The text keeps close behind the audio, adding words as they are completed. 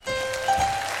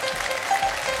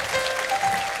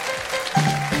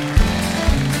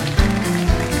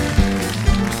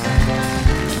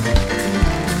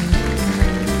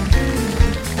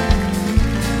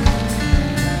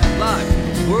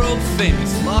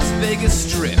Las Vegas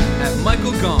Strip at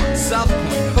Michael Gaughan's South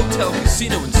Point Hotel,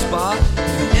 Casino and Spa,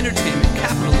 the entertainment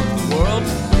capital of the world.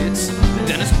 It's the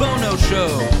Dennis Bono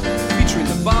Show, featuring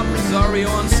the Bob Rosario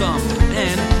Ensemble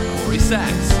and Corey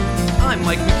Sachs. I'm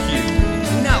Mike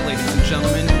McHugh. Now, ladies and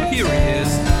gentlemen, here he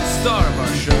is, the star of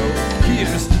our show.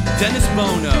 Here's Dennis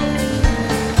Bono.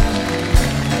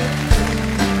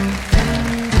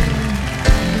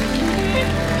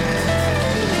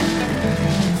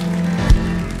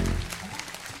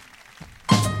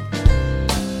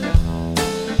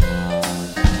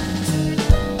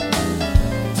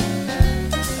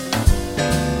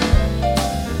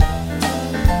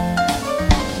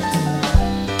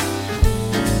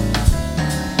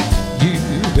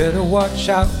 Better watch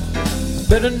out,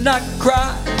 better not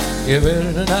cry, you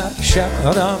better not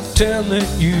shout, I'm telling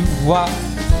you why.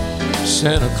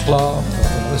 Santa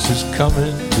Claus is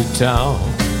coming to town.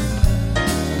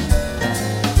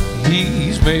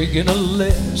 He's making a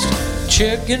list,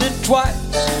 checking it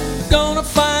twice, gonna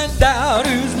find out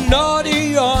who's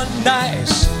naughty or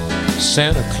nice.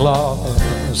 Santa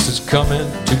Claus is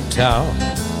coming to town.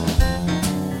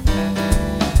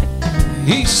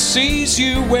 He sees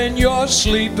you when you're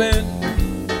sleeping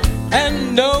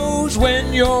and knows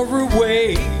when you're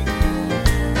awake.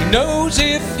 He knows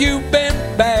if you've been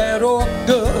bad or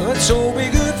good, so be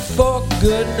good for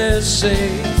goodness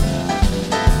sake.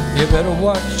 You better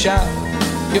watch out,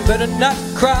 you better not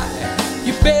cry,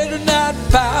 you better not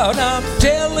pout, I'm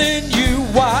telling you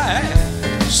why.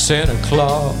 Santa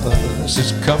Claus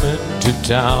is coming to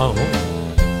town.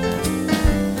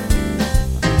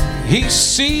 He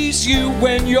sees you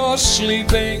when you're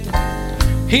sleeping,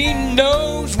 he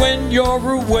knows when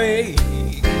you're awake,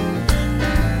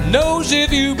 knows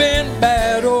if you've been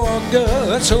bad or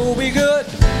good, so be good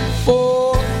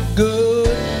for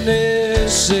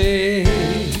goodness sake.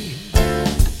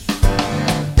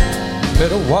 You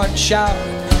better watch out,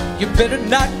 you better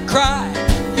not cry,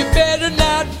 you better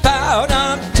not pout,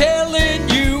 I'm telling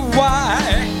you why.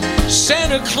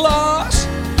 Santa Claus,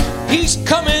 he's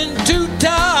coming to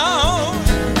town.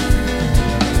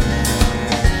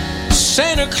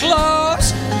 Santa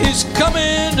Claus is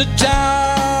coming to town.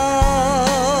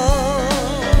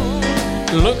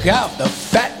 Look out, the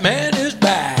fat man is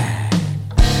back.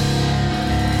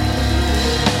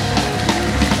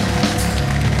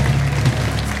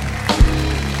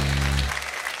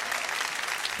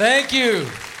 Thank you.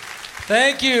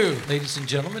 Thank you. Ladies and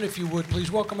gentlemen, if you would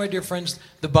please welcome my dear friends,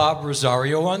 the Bob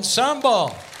Rosario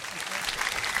Ensemble.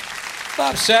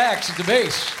 Bob Sachs at the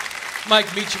bass,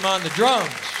 Mike Meacham on the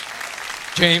drums,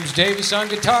 James Davis on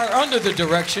guitar under the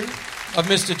direction of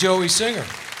Mr. Joey Singer.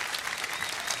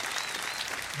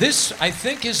 This, I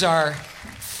think, is our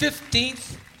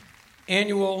 15th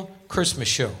annual Christmas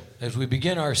show as we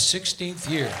begin our 16th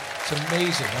year. It's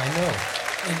amazing, I know.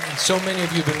 And so many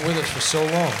of you have been with us for so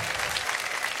long.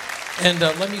 And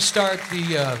let me start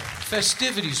the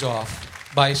festivities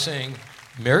off by saying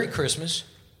Merry Christmas,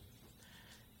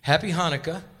 Happy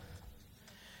Hanukkah,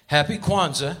 Happy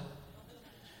Kwanzaa,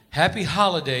 Happy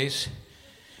Holidays,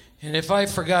 and if I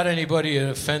forgot anybody and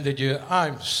offended you,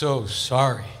 I'm so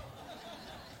sorry.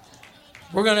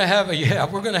 We're going to have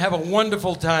a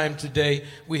wonderful time today.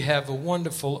 We have a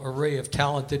wonderful array of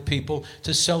talented people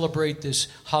to celebrate this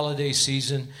holiday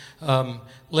season.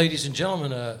 Ladies and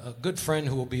gentlemen, a good friend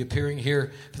who will be appearing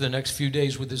here for the next few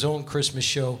days with his own Christmas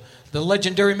show, the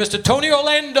legendary Mr. Tony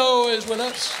Orlando is with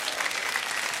us.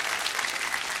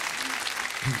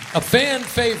 A fan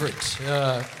favorite.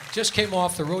 Just came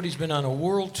off the road. He's been on a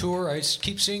world tour. I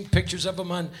keep seeing pictures of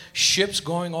him on ships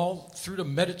going all through the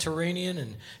Mediterranean,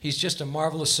 and he's just a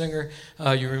marvelous singer.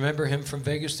 You remember him from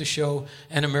Vegas the Show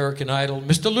and American Idol.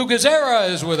 Mr. Lou Gazzara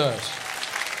is with us.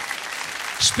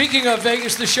 Speaking of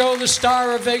Vegas the Show, the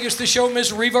star of Vegas the Show,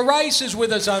 Miss Reva Rice, is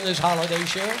with us on this holiday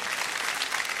show.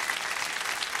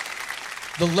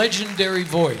 The legendary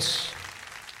voice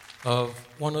of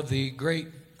one of the great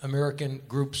American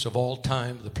groups of all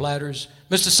time, the Platters.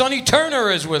 Mr. Sonny Turner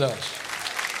is with us.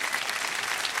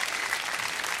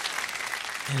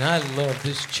 And I love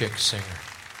this chick singer.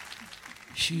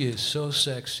 She is so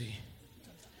sexy.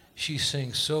 She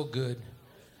sings so good.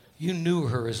 You knew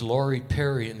her as Laurie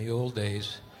Perry in the old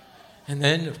days. And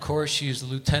then, of course, she's the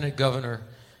Lieutenant Governor,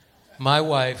 my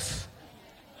wife.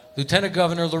 Lieutenant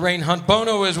Governor Lorraine Hunt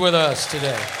Bono is with us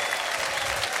today.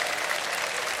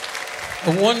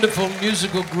 A wonderful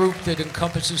musical group that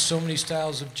encompasses so many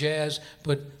styles of jazz.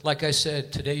 But like I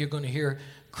said, today you're going to hear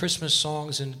Christmas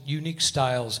songs in unique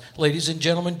styles. Ladies and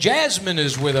gentlemen, Jazzman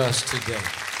is with us today.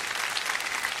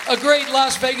 A great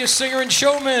Las Vegas singer and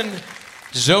showman,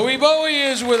 Zowie Bowie,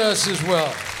 is with us as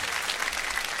well.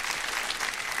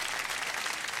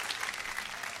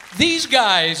 These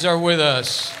guys are with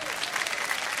us.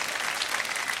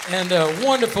 And a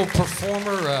wonderful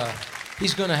performer.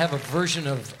 He's going to have a version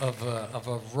of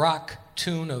a rock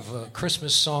tune of a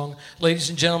Christmas song. Ladies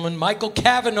and gentlemen, Michael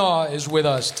Cavannaugh is with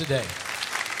us today.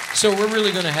 So we're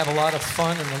really going to have a lot of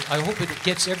fun, and I hope it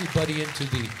gets everybody into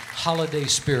the holiday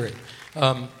spirit.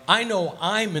 I know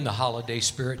I'm in the holiday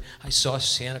spirit. I saw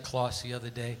Santa Claus the other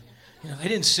day. You know, I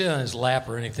didn't sit on his lap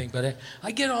or anything, but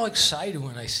I get all excited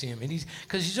when I see him, and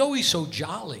because he's always so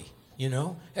jolly. You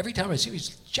know, every time I see him, he's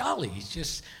jolly. He's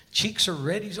just cheeks are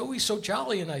red. He's always so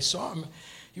jolly. And I saw him.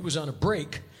 He was on a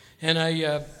break, and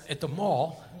at the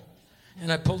mall,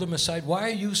 and I pulled him aside. Why are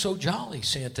you so jolly,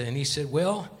 Santa? And he said,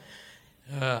 well,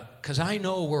 because I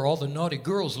know where all the naughty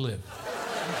girls live.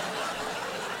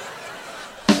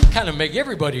 Kind of make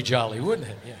everybody jolly, wouldn't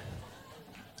it? Yeah.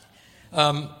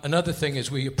 Another thing as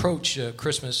we approach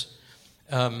Christmas,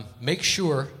 make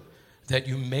sure that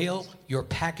you mail your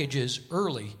packages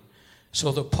early so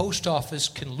the post office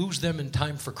can lose them in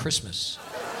time for Christmas.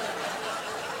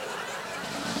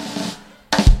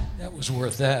 That was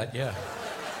worth that, yeah.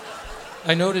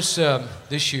 I noticed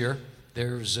this year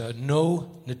there's no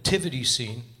nativity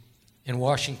scene in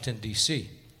Washington, D.C.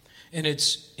 And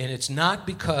it's not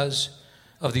because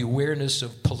of the awareness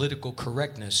of political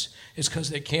correctness. It's because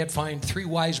they can't find 3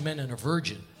 wise men and a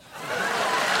virgin.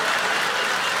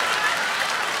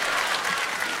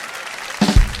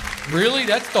 Really?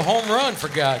 That's the home run, for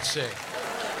God's sake.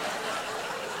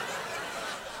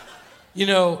 You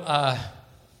know,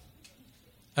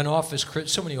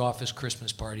 so many office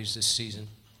Christmas parties this season.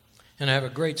 And I have a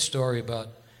great story about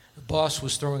the boss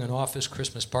was throwing an office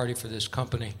Christmas party for this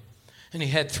company. And he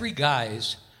had 3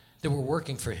 guys that were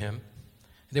working for him.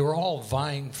 They were all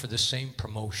vying for the same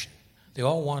promotion. They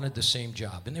all wanted the same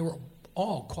job. And they were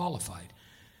all qualified.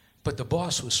 But the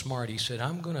boss was smart. He said,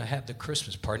 I'm going to have the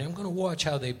Christmas party. I'm going to watch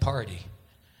how they party.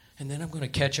 And then I'm going to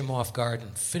catch them off guard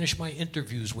and finish my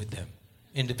interviews with them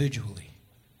individually.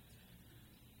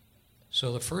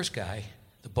 So the first guy,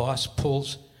 the boss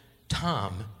pulls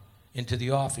Tom into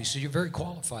the office. He said, you're very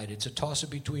qualified. It's a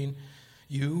toss-up between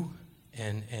you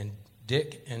and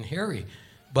Dick and Harry.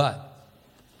 But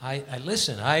I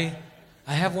listen, I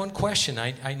have one question.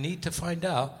 I need to find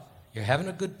out. You're having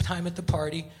a good time at the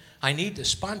party. I need a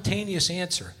spontaneous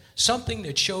answer. Something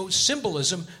that shows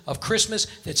symbolism of Christmas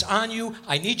that's on you.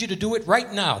 I need you to do it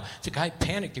right now. The guy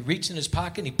panicked. He reached in his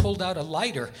pocket and he pulled out a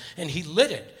lighter and he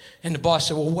lit it. And the boss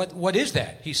said, well, what is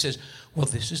that? He says, well,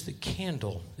 this is the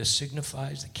candle. This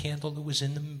signifies the candle that was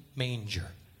in the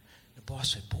manger. The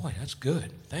boss said, boy, that's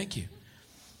good. Thank you.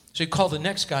 So he called the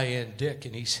next guy in, Dick,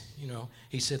 and he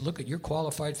said, look, you're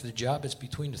qualified for the job. It's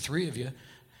between the 3 of you.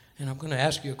 And I'm going to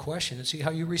ask you a question and see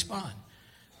how you respond.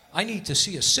 I need to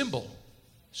see a symbol,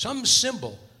 some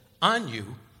symbol on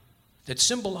you that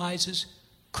symbolizes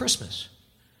Christmas.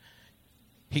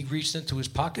 He reached into his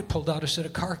pocket, pulled out a set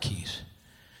of car keys,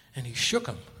 and he shook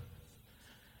them.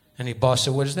 And the boss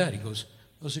said, what is that? He goes,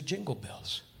 those are jingle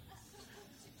bells.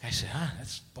 I said,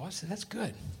 boss, that's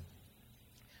good.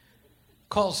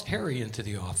 Calls Harry into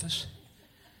the office,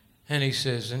 and he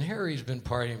says, and Harry's been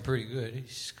partying pretty good.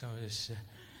 He's going to say,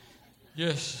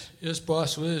 yes,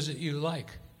 boss, what is it you like?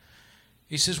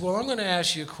 He says, well, I'm going to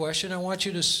ask you a question. I want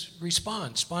you to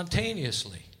respond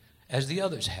spontaneously, as the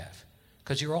others have,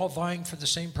 because you're all vying for the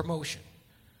same promotion.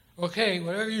 Okay,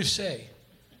 whatever you say.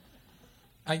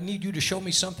 I need you to show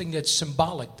me something that's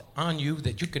symbolic on you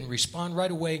that you can respond right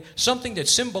away, something that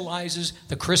symbolizes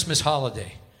the Christmas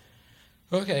holiday.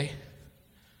 Okay.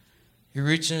 He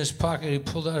reached in his pocket, he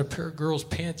pulled out a pair of girls'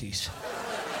 panties.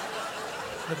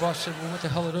 The boss said, well, what the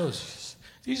hell are those?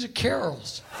 These are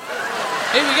carols.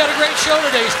 Hey, we got a great show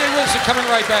today. Stay with us. We're coming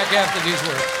right back after these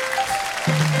words.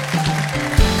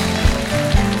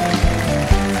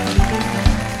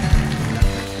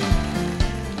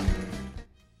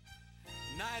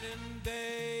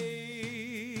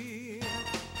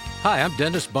 Hi, I'm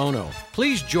Dennis Bono.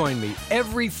 Please join me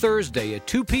every Thursday at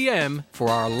 2 p.m. for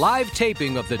our live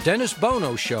taping of The Dennis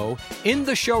Bono Show in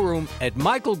the showroom at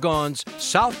Michael Gaughan's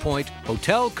South Point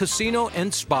Hotel, Casino,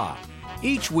 and Spa.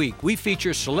 Each week, we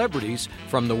feature celebrities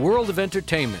from the world of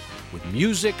entertainment with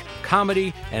music,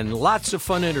 comedy, and lots of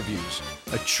fun interviews.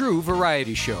 A true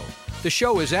variety show. The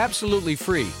show is absolutely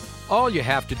free. All you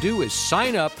have to do is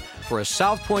sign up for a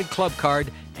South Point Club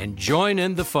card and join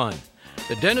in the fun.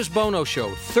 The Dennis Bono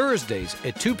Show, Thursdays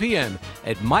at 2 p.m.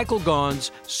 at Michael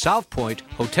Gaughan's South Point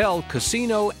Hotel,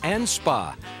 Casino, and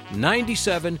Spa,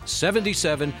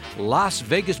 9777 Las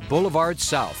Vegas Boulevard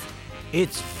South.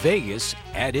 It's Vegas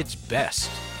at its best.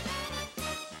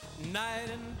 Night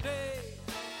and day,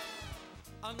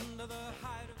 under the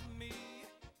height of me.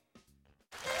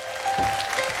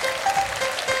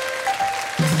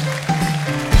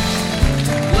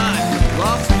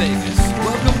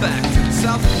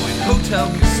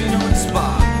 Hotel, Casino, and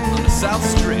Spa on the South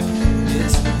Strip.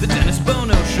 It's the Dennis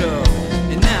Bono Show.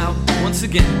 And now, once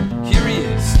again, here he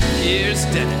is. Here's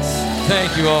Dennis.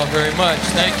 Thank you all very much.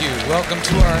 Thank you. Welcome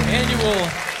to our annual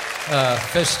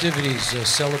festivities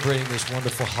celebrating this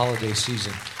wonderful holiday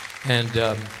season. And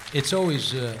it's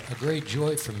always a great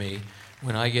joy for me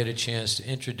when I get a chance to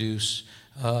introduce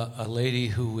a lady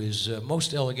who is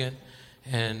most elegant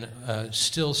and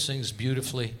still sings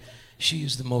beautifully. She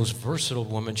is the most versatile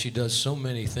woman. She does so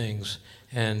many things,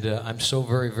 and I'm so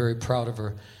very, very proud of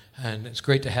her. And it's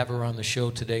great to have her on the show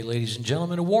today, ladies and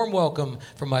gentlemen. A warm welcome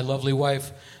from my lovely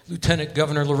wife, Lieutenant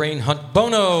Governor Lorraine Hunt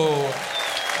Bono.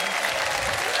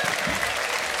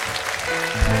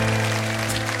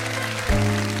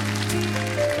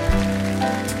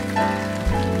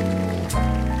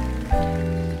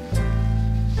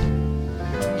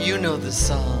 You know the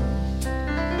song.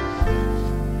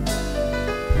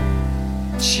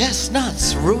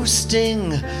 Chestnuts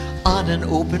roasting on an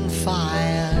open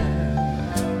fire.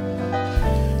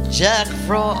 Jack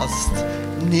Frost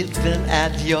nipping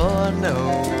at your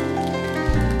nose.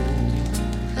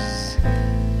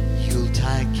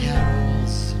 Yuletide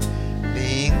carols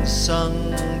being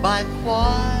sung by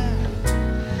choir.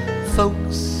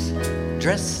 Folks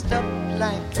dressed up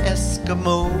like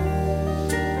Eskimos.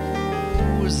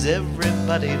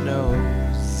 Everybody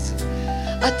knows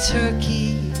a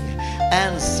turkey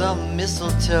and some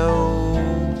mistletoe.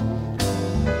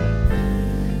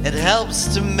 It helps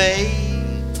to make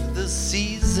the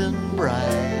season bright.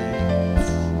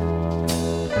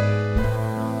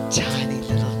 Tiny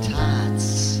little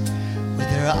tots with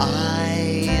their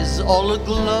eyes all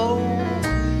aglow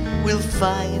will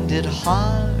find it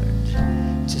hard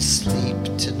to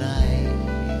sleep tonight.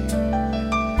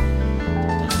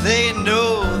 They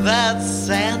know that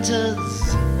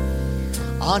Santa's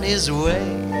on his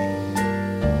way.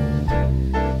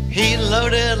 He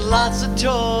loaded lots of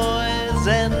toys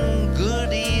and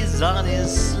goodies on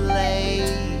his sleigh.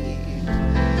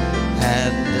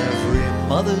 And every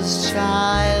mother's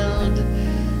child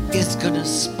is gonna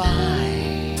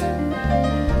spy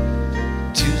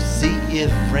to see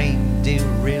if reindeer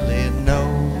really know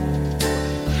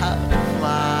how to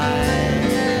fly.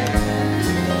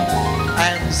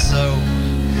 And so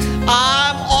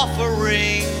I'm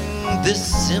offering this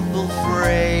simple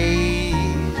phrase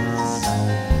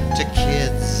to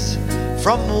kids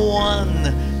from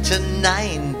 1 to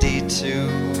 92.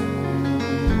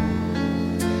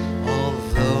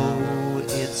 Although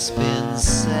it's been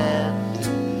said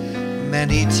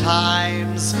many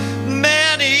times,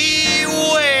 many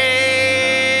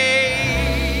ways.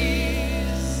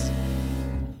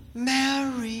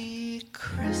 Merry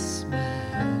Christmas.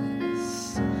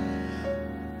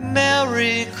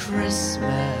 Merry Christmas.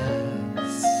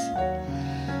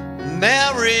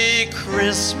 Merry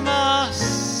Christmas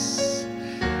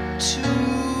to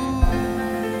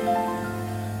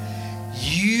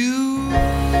you.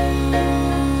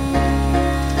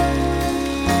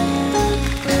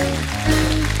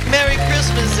 Merry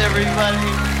Christmas, everybody.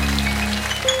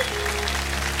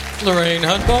 Lorraine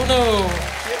Hunt Bono.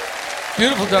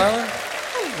 Beautiful, darling.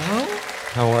 Hello.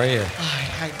 How are you?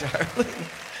 Hi, darling.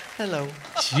 Hello.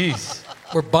 Jeez.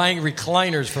 We're buying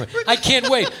recliners for I can't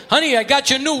wait. Honey, I got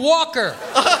you a new walker.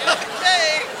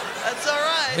 Hey, that's all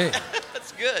right. Hey.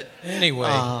 That's good. Anyway,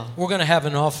 we're going to have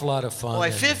an awful lot of fun.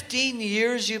 Boy, 15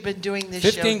 years you've been doing this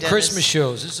show, 15 Dennis. Christmas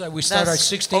shows. This is, we start our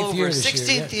 16th year this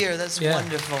 16th year. year. That's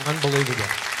wonderful. Unbelievable.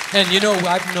 And you know,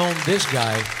 I've known this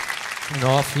guy for an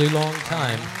awfully long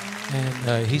time.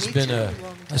 And he's been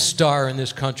a star in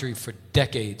this country for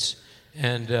decades.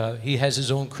 And he has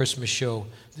his own Christmas show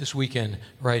this weekend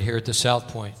right here at the South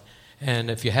Point.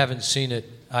 And if you haven't seen it,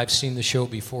 I've seen the show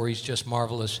before. He's just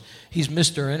marvelous. He's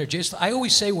Mr. Energy. I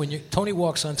always say when Tony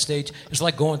walks on stage, it's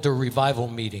like going to a revival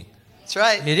meeting. That's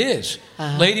right. It is.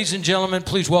 Ladies and gentlemen,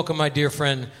 please welcome my dear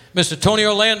friend, Mr. Tony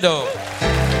Orlando.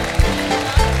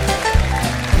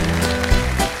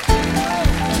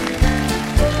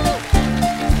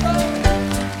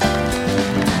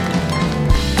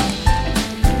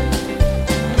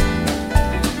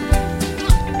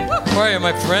 How are you,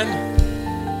 my friend?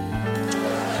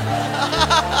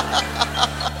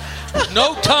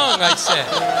 No tongue, I said.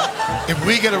 If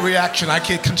we get a reaction, I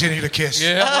can't continue to kiss.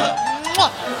 Yeah.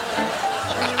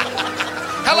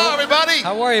 Hello, everybody.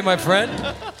 How are you, my friend?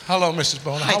 Hello, Mrs.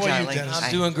 Bono. Hi, How are darling. you, Dennis?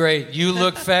 I'm doing great. You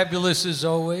look fabulous as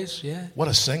always. Yeah. What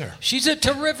a singer. She's a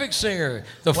terrific singer.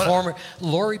 The former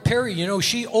Lori Perry, you know,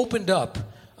 she opened up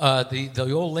the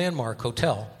old Landmark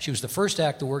Hotel. She was the first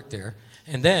act to work there.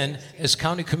 And then, as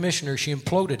county commissioner, she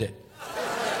imploded it.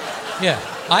 Yeah,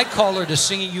 I call her the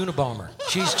singing Unabomber.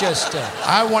 She's just...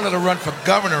 I wanted to run for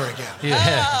governor again.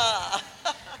 Yeah.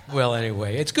 Well,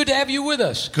 anyway, it's good to have you with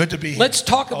us. Good to be here. Let's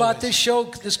talk about Always. this show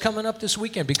that's coming up this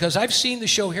weekend, because I've seen the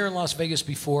show here in Las Vegas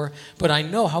before, but I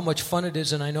know how much fun it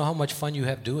is, and I know how much fun you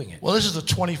have doing it. Well, this is the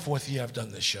 24th year I've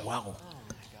done this show. Wow.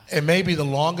 It may be the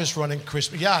longest running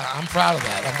Christmas. Yeah, I'm proud of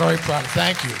that. I'm very proud.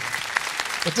 Thank you.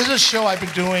 But this is a show I've been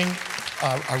doing.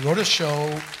 I wrote a show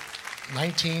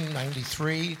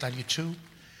 1993, 92,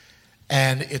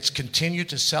 and it's continued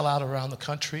to sell out around the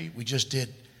country. We just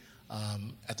did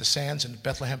at the Sands in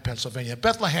Bethlehem, Pennsylvania.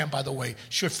 Bethlehem, by the way,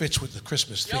 sure fits with the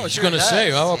Christmas theme. I was going to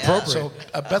say, how appropriate. So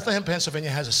Bethlehem, Pennsylvania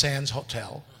has a Sands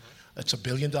Hotel. It's a $1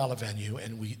 billion venue,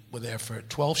 and we were there for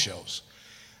 12 shows.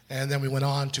 And then we went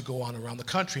on to go on around the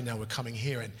country. Now we're coming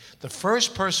here. And the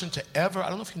first person to ever, I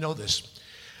don't know if you know this,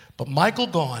 but Michael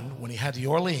Gaughan, when he had the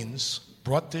Orleans,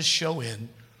 brought this show in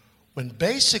when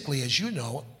basically, as you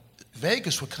know,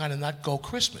 Vegas would kind of not go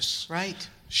Christmas. Right.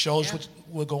 Shows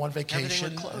would go on vacation.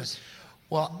 Everything would close.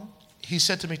 Well, he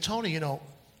said to me, Tony,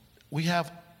 we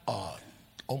have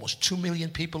almost 2 million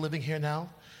people living here now.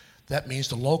 That means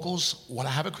the locals want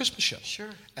to have a Christmas show. Sure.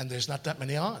 And there's not that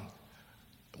many on.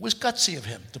 It was gutsy of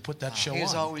him to put that show on. He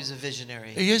was always a visionary.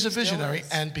 He is a visionary, Still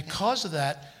is. and because of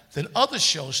that, then other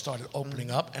shows started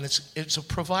opening up, and it's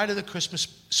provided the Christmas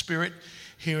spirit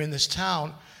here in this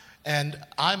town. And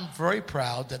I'm very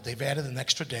proud that they've added an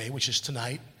extra day, which is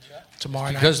tonight, tomorrow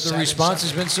night. Because the Saturday, response has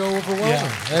Sunday. been so overwhelming,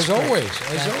 Yeah, as it's great. always, as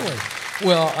Thank you. always.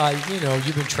 Well,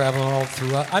 you've been traveling all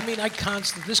throughout. I mean,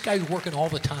 this guy's working all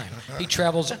the time. He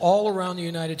travels all around the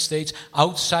United States,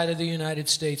 outside of the United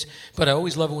States. But I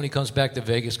always love it when he comes back to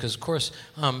Vegas because, of course,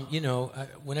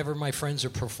 whenever my friends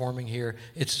are performing here,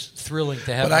 it's thrilling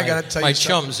to have But I gotta tell my you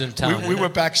chums in town. We were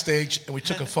backstage and we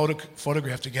took a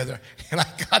photograph together, and I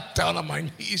got down on my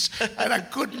knees and I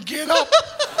couldn't get up.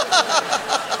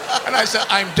 And I said,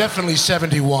 "I'm definitely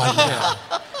 71." Yeah.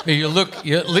 He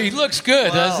looks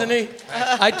good, doesn't he?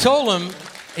 I told him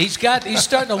he's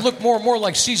starting to look more and more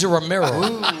like Cesar Romero.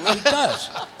 He does.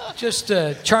 Just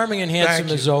charming and handsome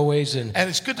as always. And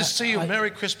it's good to see you. Merry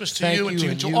Christmas to thank you, you and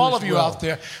and to you all as of you well. out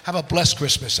there. Have a blessed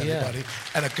Christmas, everybody,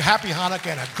 and a happy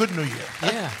Hanukkah and a good New Year.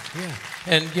 Yeah.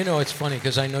 And it's funny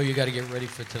because I know you got to get ready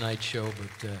for tonight's show,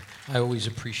 but I always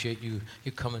appreciate you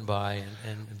coming by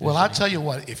and Well, I'll visiting. tell you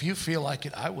what. If you feel like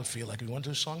it, I would feel like it. We want to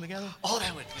do a song together? Oh,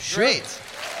 that would be Sure. great.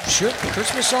 Sure,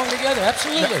 Christmas song together,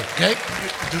 absolutely. Okay.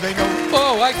 Do they know?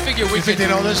 Oh, I figure we You think could.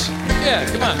 they know this? Yeah,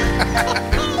 come on.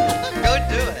 Go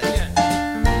do it.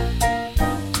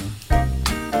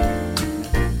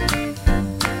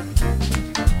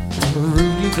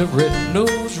 Rudy the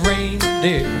red-nosed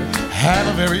reindeer, Had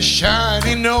a very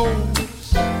shiny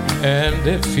nose. and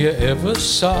if you ever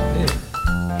saw it,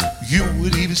 You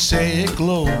would even say it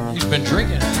glowed. he's been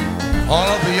drinking. All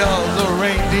of the other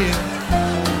reindeer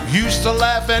used to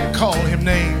laugh and call him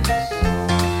names.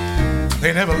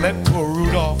 They never let poor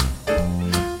Rudolph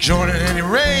join in any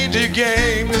reindeer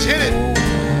games. Hit it.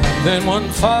 Then one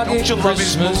foggy Don't you love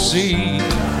his Christmas moves? Eve,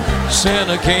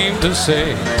 Santa came to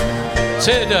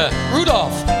said,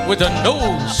 Rudolph, with a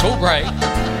nose so bright,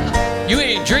 you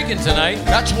ain't drinking tonight.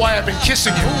 That's why I've been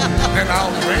kissing him. And how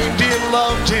the reindeer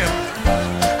loved him.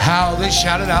 How they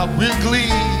shouted out with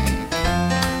glee.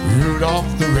 Rudolph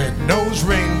the red-nosed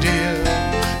reindeer,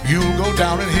 you'll go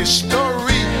down in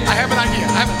history. I have an idea.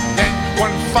 Then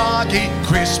one foggy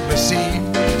Christmas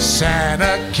Eve,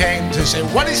 Santa came to say,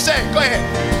 what'd he say? Go ahead.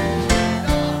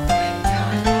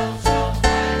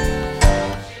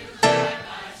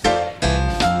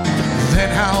 Then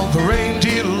how the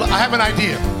reindeer, I have an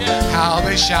idea. How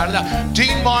they shouted out.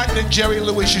 Dean Martin and Jerry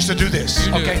Lewis used to do this.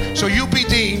 You do. Okay, so you be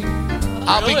Dean,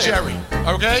 I'll be Really? Jerry.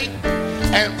 Okay?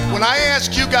 And when I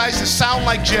ask you guys to sound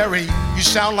like Jerry, you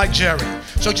sound like Jerry.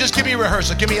 So just give me a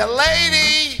rehearsal. Give me a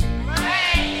lady.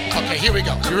 Okay, here we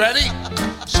go. You ready?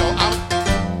 So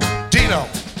I'm Dino.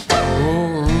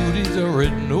 Oh, Rudy the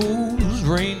red-nosed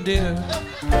reindeer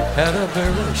had a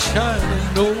very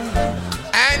shiny nose.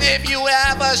 And if you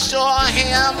ever saw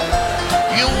him,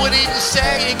 you would even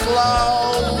say it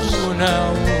glows. Oh,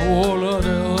 now all of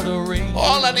the other reindeer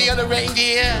All of the other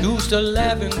reindeer used to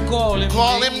laugh and call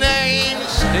him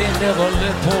names. They never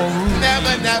let poor Rudy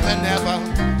Never.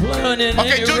 learn in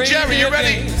Okay, any do Jerry. You reindeer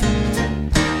ready? game.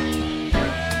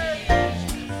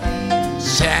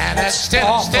 Santa, stand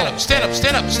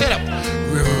up.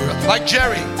 Like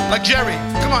Jerry.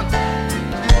 Come on.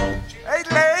 Hey,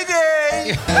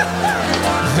 lady.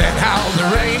 Then how the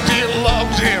reindeer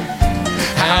loved him.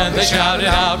 And they shouted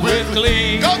out with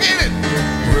glee, Go get it.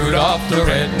 Rudolph the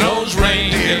red-nosed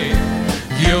reindeer,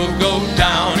 you'll go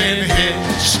down in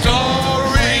history.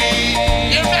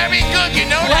 You're very good.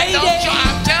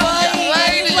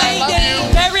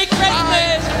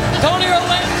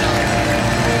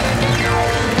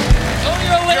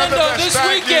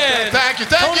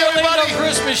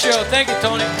 Christmas show. Thank you,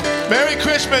 Tony. Merry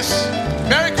Christmas.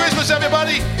 Merry Christmas,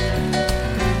 everybody.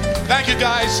 Thank you,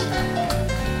 guys.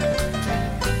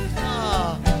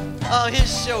 Oh,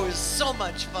 his show is so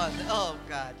much fun. Oh,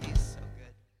 God, he's so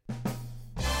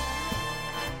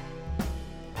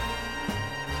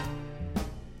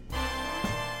good.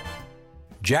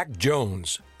 Jack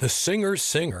Jones, the singer's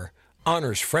singer,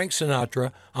 honors Frank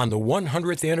Sinatra on the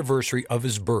 100th anniversary of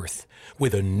his birth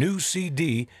with a new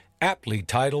CD aptly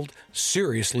titled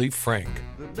Seriously Frank.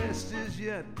 The best is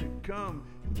yet to come,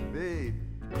 babe.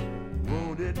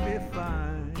 Won't it be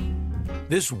fine?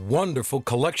 This wonderful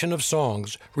collection of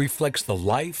songs reflects the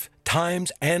life,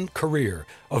 times, and career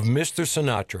of Mr.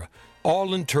 Sinatra,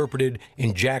 all interpreted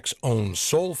in Jack's own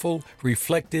soulful,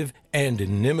 reflective, and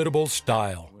inimitable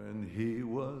style. When he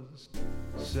was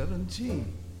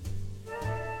 17,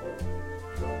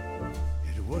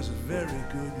 it was a very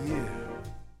good year.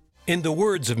 In the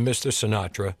words of Mr.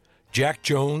 Sinatra, Jack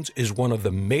Jones is one of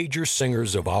the major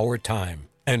singers of our time,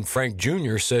 and Frank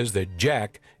Jr. says that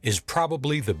Jack is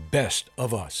probably the best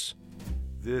of us.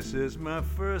 This is my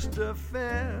first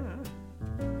affair,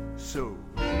 so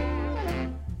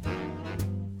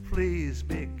please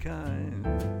be kind.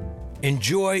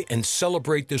 Enjoy and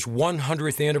celebrate this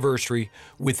 100th anniversary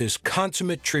with this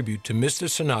consummate tribute to Mr.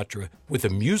 Sinatra with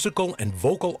the musical and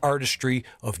vocal artistry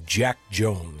of Jack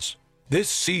Jones. This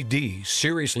CD,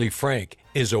 Seriously Frank,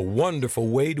 is a wonderful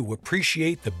way to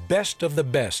appreciate the best of the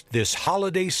best this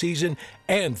holiday season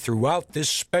and throughout this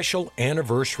special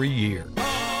anniversary year.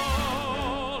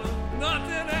 Oh,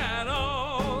 nothing at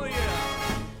all,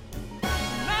 yeah.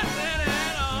 Nothing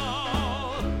at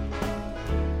all.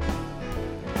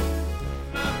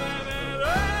 Nothing at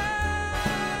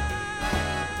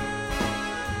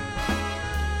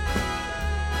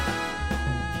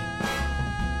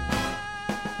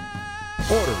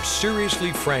Order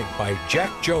Seriously Frank by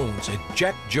Jack Jones at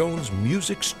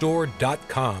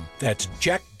jackjonesmusicstore.com. That's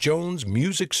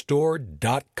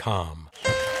jackjonesmusicstore.com.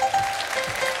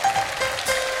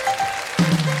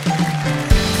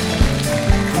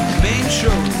 Main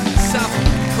showroom, South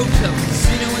Hotel,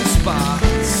 Casino and Spa,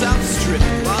 South Strip,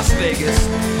 Las Vegas.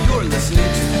 You're listening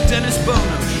to the Dennis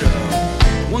Bono Show.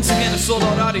 Once again, a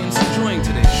sold-out audience enjoying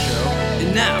today's show.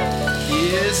 And now,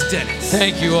 here's Dennis.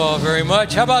 Thank you all very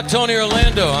much. How about Tony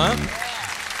Orlando, huh?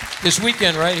 This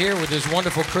weekend right here with this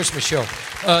wonderful Christmas show.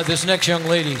 This next young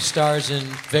lady stars in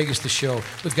Vegas the Show.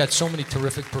 We've got so many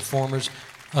terrific performers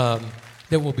that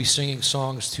will be singing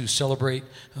songs to celebrate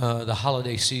the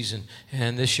holiday season.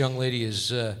 And this young lady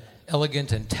is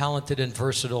elegant and talented and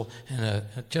versatile and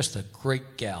just a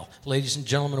great gal. Ladies and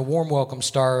gentlemen, a warm welcome,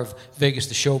 star of Vegas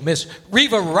the Show, Miss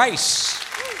Reva Rice.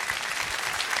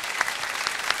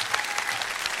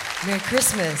 Merry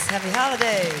Christmas. Happy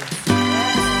holidays.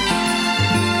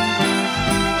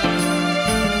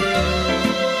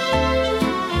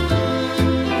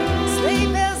 Sleigh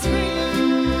bells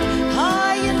ring.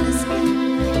 Are you listening?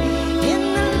 In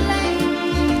the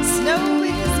lane, snow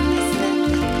is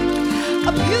glistening.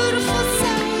 A beautiful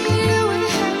sight. We're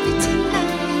happy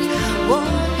tonight.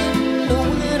 Walking the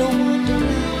winter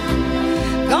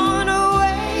wonderland. Gone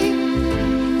away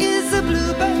is the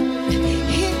bluebird.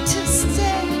 Here to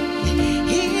stay.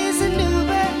 Here's a new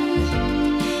bird.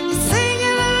 He's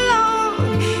singing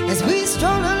along as we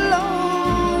stroll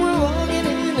along. We're walking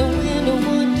in a winter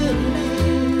wonderland.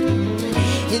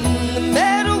 In the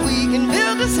meadow we can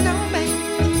build a snowman.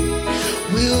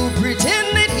 We'll pretend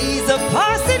that he's a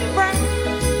Parson Brown.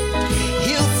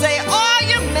 He'll say, "Are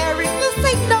you married?" We'll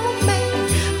say, "No, man,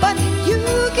 but you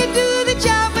can do the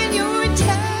job when you're in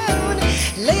town."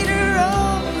 Later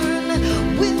on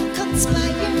we'll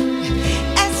conspire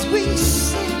as we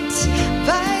sit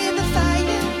by the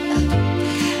fire,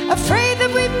 afraid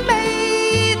that we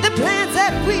made the plans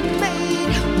that we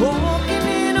made, walking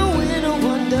in a winter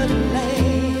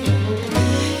wonderland.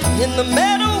 In the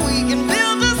meadow we can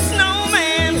build a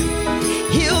snowman.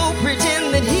 He'll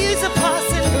pretend that he's a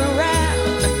Parson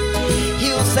Brown.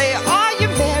 He'll say, "Are you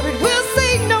married?" We'll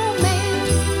say, "No, man,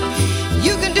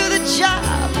 you can do the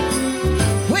job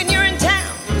when you're in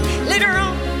town." Later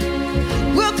on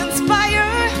we'll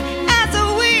conspire as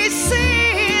we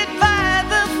sit by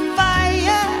the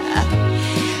fire.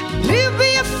 We'll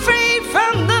be afraid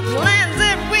from the plans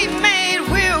that we made.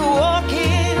 We're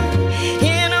walking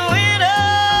in a winter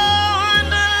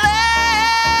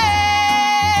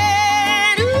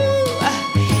wonderland.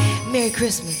 Ooh, Merry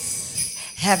Christmas.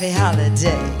 Happy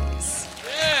holidays.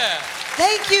 Yeah.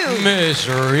 Thank you. Miss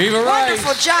Reva Rice.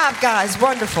 Wonderful job, guys.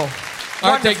 Wonderful.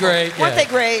 Aren't they Wonderful. great? Weren't Yeah. they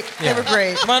great? Yeah. They were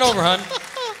great. Come on over, hon.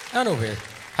 On over here.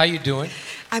 How you doing?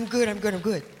 I'm good.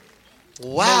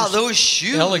 Wow, Most those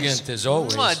shoes. elegant as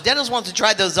always. Dennis wants to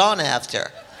try those on after.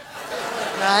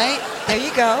 Right? There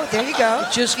you go. There you go.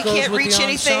 It just If goes you can't with reach the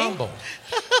anything, ensemble.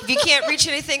 if you can't reach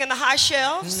anything in the high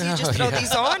shelves, you just throw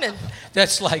these on and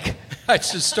That's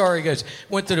the story, guys.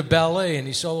 Went to the ballet and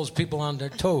he saw those people on their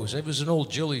toes. It was an old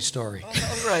Jilly story.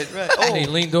 Oh, right. And he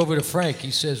leaned over to Frank.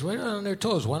 He says, "Why not on their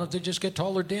toes? Why don't they just get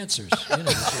taller dancers?" You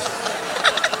know,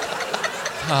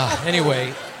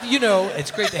 anyway,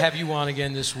 it's great to have you on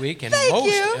again this week. And Thank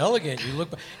most you. elegant. You look.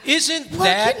 Isn't Well,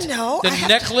 that I the have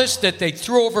necklace that they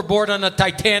threw overboard on the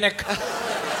Titanic?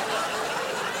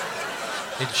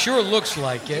 It sure looks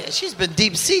like it. She's been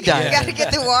deep sea diving. I got to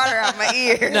get the water out my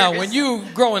ears. Now, when you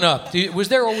growing up, was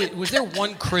there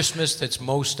one Christmas that's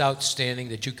most outstanding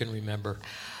that you can remember?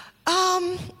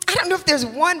 I don't know if there's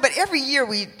one, but every year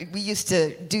we used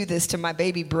to do this to my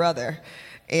baby brother,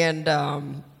 and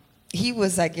he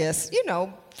was, I guess,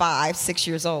 5, 6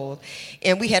 years old,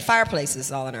 and we had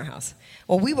fireplaces all in our house.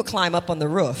 Well, we would climb up on the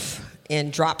roof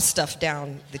and drop stuff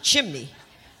down the chimney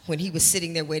when he was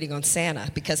sitting there waiting on Santa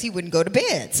because he wouldn't go to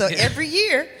bed. So every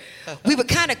year we would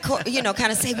kind of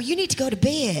say, well, you need to go to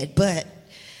bed, but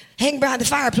hang behind the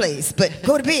fireplace, but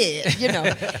go to bed,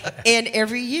 And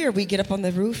every year we get up on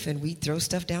the roof and we throw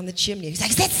stuff down the chimney. He's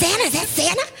like, is that Santa? Is that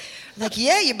Santa? I'm like,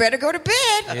 yeah, you better go to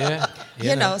bed.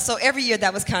 Yeah. So every year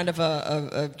that was kind of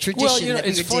a tradition that we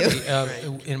it's would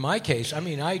funny. do. In my case, I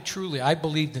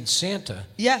believed in Santa.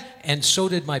 Yeah. And so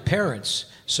did my parents.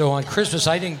 So on Christmas,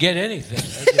 I didn't get anything.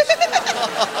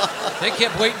 They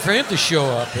kept waiting for him to show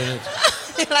up. And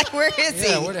Like, where is he?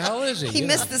 yeah, where the hell is he? He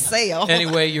missed the sale.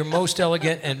 Anyway, you're most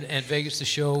elegant, and Vegas, the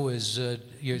show is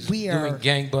you're doing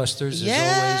gangbusters as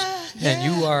always. And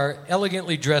you are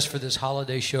elegantly dressed for this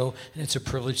holiday show, and it's a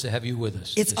privilege to have you with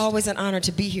us. It's always an honor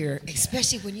to be here,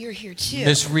 especially when you're here, too.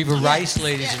 Miss Reva Rice,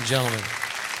 ladies and gentlemen.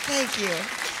 Thank you.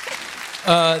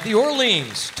 The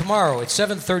Orleans, tomorrow at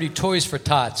 7:30, Toys for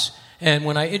Tots. And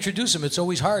when I introduce them, it's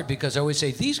always hard because I always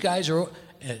say, these guys are,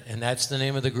 and that's the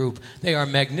name of the group, they are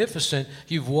magnificent.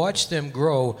 You've watched them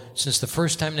grow since the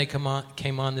first time they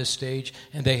came on this stage,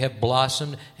 and they have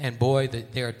blossomed, and boy,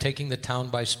 they are taking the town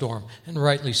by storm, and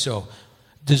rightly so,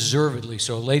 deservedly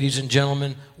so. Ladies and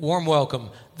gentlemen, warm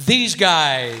welcome, these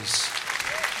guys.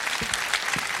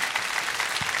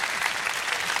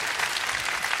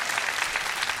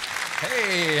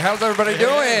 Hey, how's everybody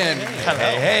doing?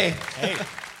 Hey.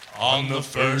 On the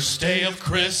first day of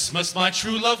Christmas, my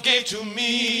true love gave to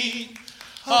me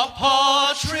a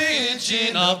partridge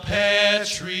in a pear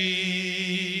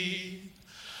tree.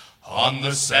 On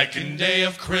the second day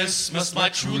of Christmas, my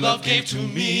true love gave to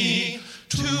me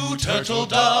 2 turtle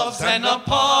doves and a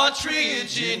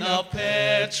partridge in a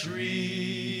pear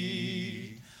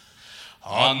tree.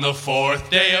 On the fourth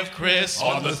day of Christmas,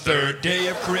 on the third day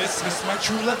of Christmas, my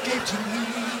true love gave to me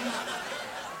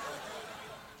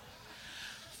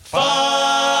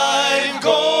 5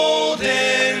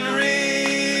 golden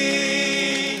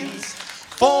rings,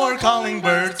 4 calling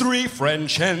birds, 3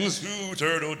 French hens, 2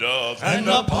 turtle doves, and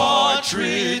a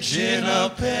partridge in a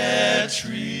pear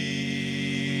tree.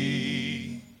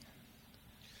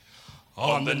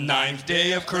 On the 9th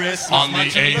day of Christmas, on the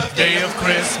 8th day of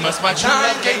Christmas, my true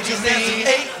love gave to me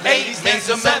 8 maids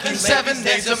of milk and 7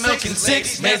 days of milk and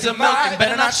 6 maids of milk. You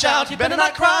better not shout, you better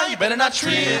not cry, you better not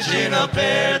tridge in a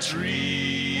pear tree.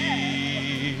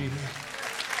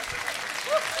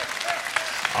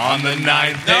 On the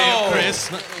 9th day of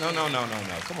Christmas. No.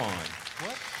 Come on.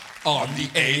 What? On the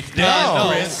 8th day of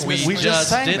Christmas. We just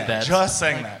sang that. Just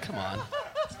sang that. Come on.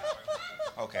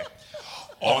 Okay.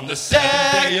 On the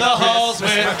 7th day, the halls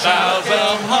with boughs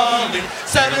of holly,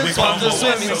 7 swans are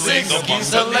swimming, 6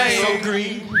 geese are laying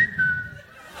green.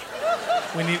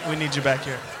 We need you back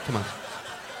here. Come on.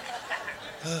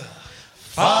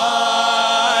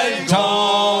 5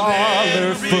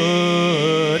 golden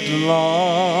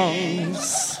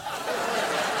footlongs,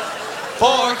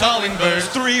 4 calling birds,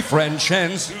 3 French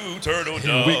hens, 2 turtle doves.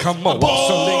 Here we come a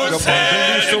wassailing boar's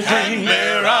head, above the and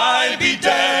there I be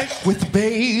decked with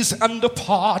bays and a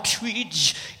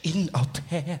partridge in a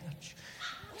pear.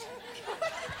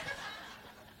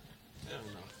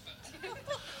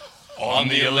 On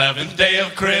the 11th day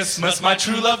of Christmas, my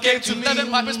true love gave to me 11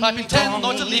 pipers piping, 10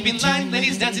 lords a leaping, 9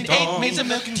 ladies dancing, 8 maids a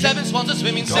milking, 7 swans a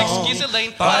swimming, 6 geese a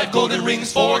laying, 5 golden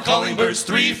rings, 4 calling birds,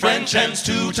 3 French hens,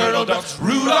 2 turtle doves.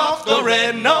 Rudolph the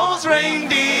red-nosed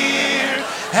reindeer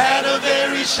had a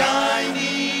very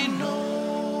shiny nose.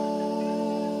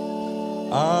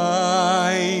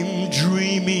 I'm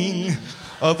dreaming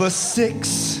of a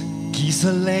 6 geese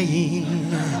a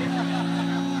laying,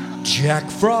 Jack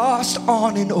Frost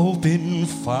on an open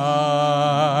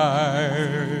fire.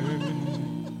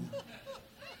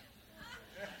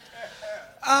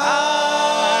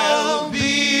 I'll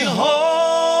be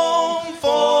home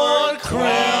for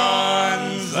Kwanzaa.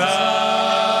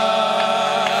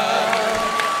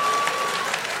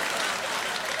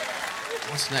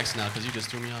 What's next now? Because you just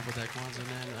threw me off with that Kwanzaa,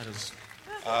 man.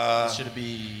 Should it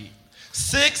be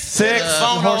six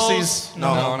horses?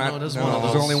 No, there's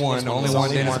only one. Only one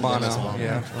Dennis Bono.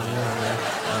 Yeah.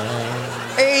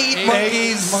 8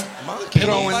 monkeys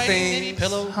throwing things.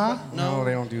 Pillow? Huh? No,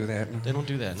 they don't do that. They don't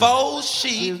do that. 4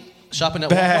 sheep. Shopping at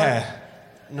Bad.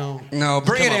 Walmart? No,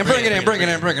 bring it in.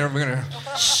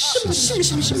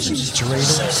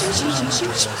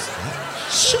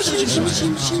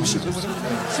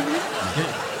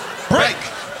 Break!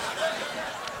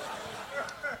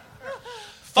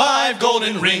 5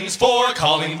 golden rings, 4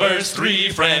 calling birds,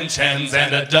 3 French hens,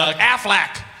 and a duck.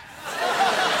 Aflac!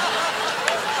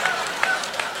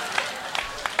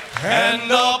 And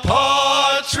a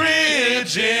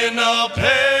partridge in a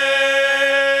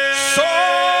pear. So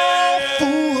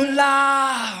full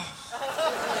of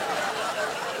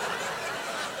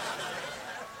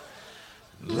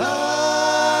lifesavers.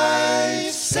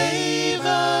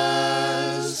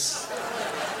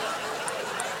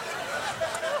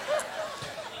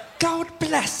 God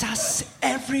bless us,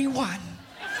 everyone.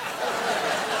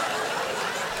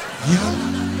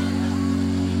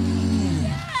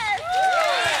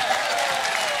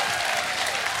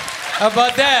 How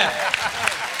about that?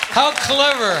 How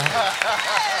clever.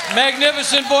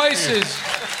 Magnificent voices.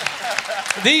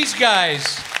 These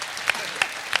guys.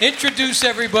 Introduce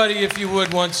everybody, if you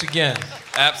would, once again.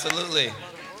 Absolutely.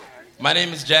 My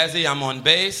name is Jazzy. I'm on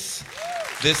bass.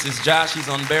 This is Josh. He's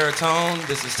on baritone.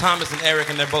 This is Thomas and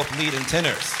Eric, and they're both lead and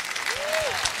tenors.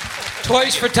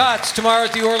 Twice for Tots tomorrow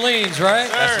at the Orleans, right?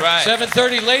 That's right.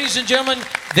 7:30. Ladies and gentlemen,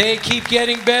 they keep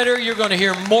getting better. You're going to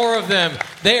hear more of them.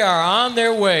 They are on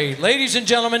their way. Ladies and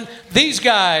gentlemen, these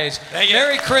guys.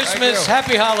 Merry Christmas.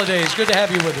 Happy holidays. Good to have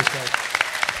you with us, guys.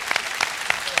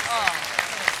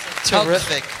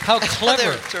 Terrific. How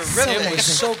clever. Terrific. It was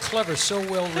so clever, so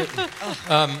well written.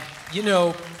 You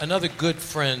know, another good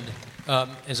friend,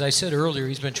 as I said earlier,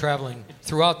 he's been traveling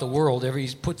throughout the world.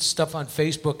 He's put stuff on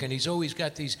Facebook, and he's always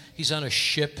got these. He's on a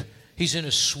ship. He's in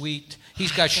a suite.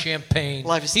 He's got champagne.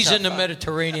 He's tough, in the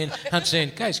Mediterranean. I'm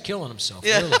saying, guy's killing himself,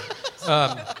 Yeah. really.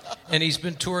 And he's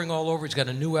been touring all over. He's got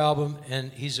a new album,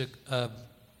 and he's a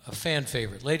fan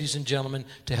favorite. Ladies and gentlemen,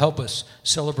 to help us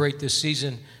celebrate this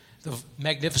season, the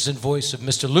magnificent voice of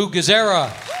Mr. Lou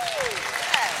Gazzara.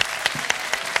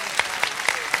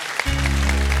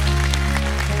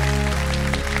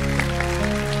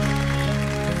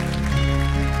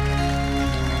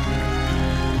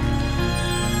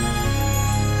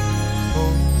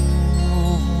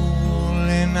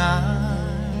 Holy night,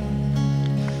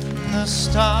 the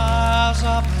stars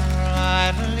are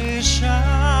brightly shine.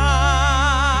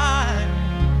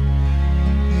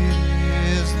 It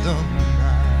is the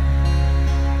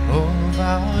of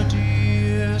our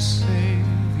dear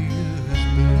Savior's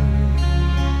birth.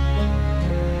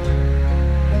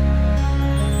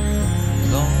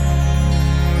 Long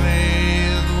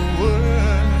lay the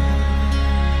world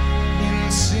in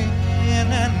sin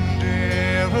and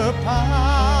error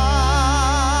pine,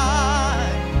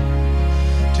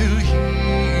 till He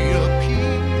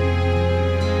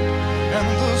appeared and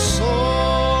the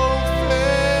soul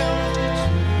felt its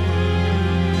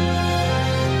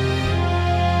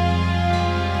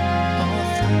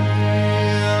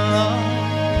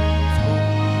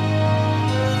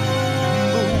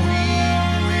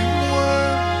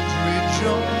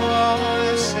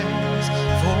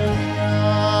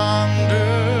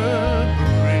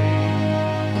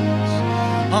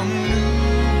a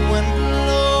new and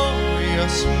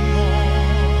glorious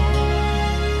morn.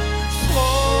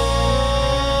 Fall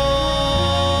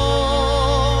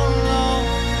on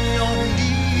your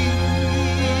knees.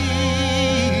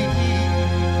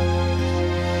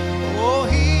 Oh,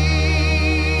 heed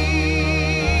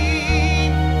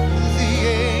the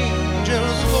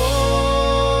angels' voices.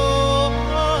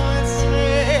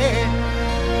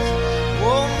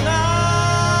 Oh,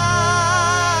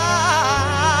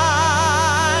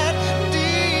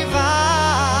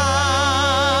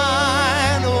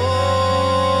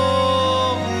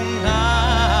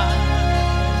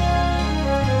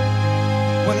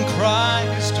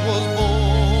 Christ was born.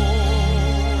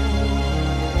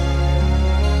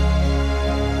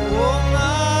 Oh,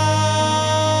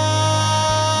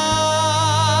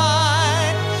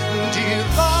 night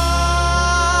divine,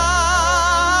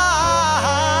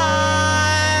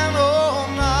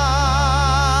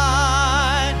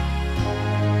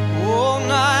 oh,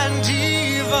 night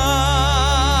divine.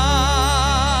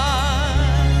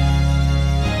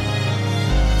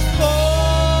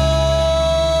 For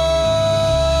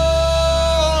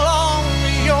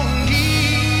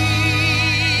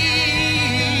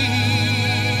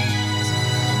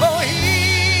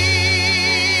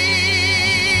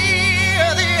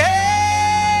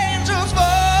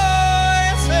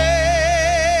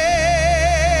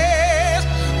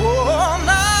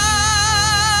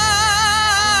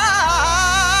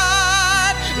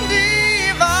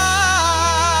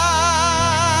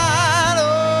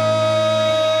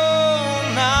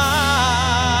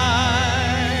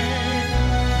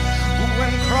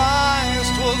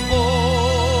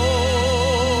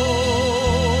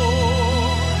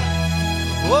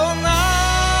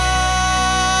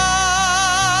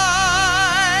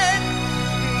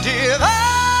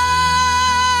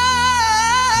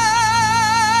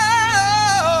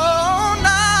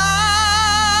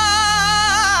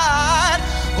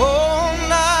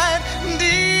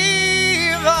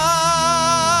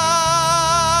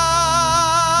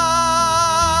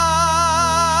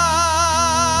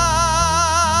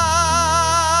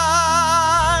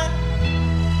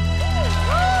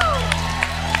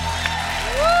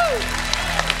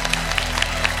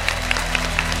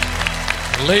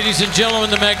Ladies and gentlemen,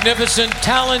 the magnificent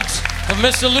talent of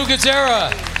Mr. Lou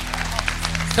Gazzara.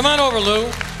 Come on over, Lou.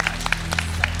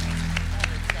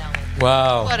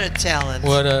 Wow. What a talent.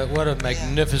 What a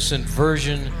magnificent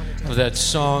version of that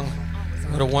song.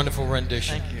 What a wonderful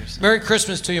rendition. Thank you. Merry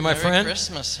Christmas to you, my friend. Merry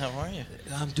Christmas. How are you?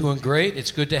 I'm doing great.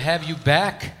 It's good to have you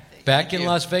back in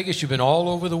Las Vegas. You've been all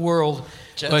over the world.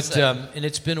 But and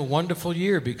it's been a wonderful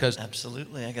year because...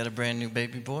 Absolutely. I got a brand new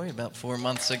baby boy about 4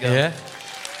 months ago. Yeah?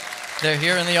 They're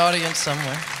here in the audience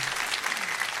somewhere.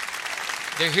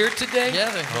 They're here today?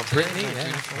 Yeah, they're here Oh, today. Brittany, My yeah.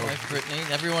 beautiful wife, Brittany.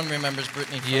 Everyone remembers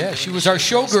Brittany from Yeah, being she the was our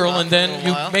showgirl showgirl, spot and for a then little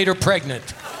you while. made her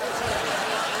pregnant.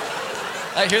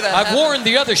 I hear that I've happen. warned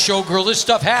the other showgirl, this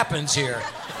stuff happens here.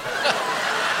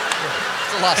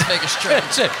 It's a Las Vegas trend.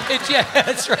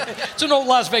 That's right. It's an old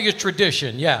Las Vegas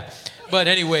tradition, yeah. But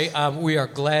anyway, we are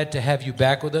glad to have you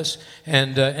back with us.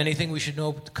 And anything we should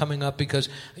know coming up, because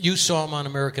you saw him on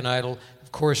American Idol.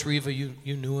 Of course, Reva, you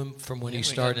knew him from when he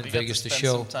started in Vegas, the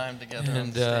show. Some time together and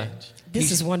on stage. This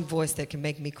is one voice that can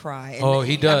make me cry. And oh,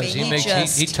 he does. I mean,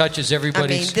 he touches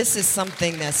everybody's. I mean, this is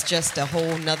something that's just a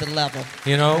whole nother level.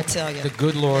 You know, I tell you. the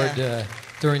good Lord,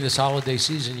 during this holiday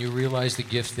season, you realize the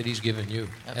gift that he's given you.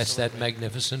 Absolutely. That's that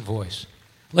magnificent voice.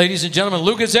 Ladies and gentlemen,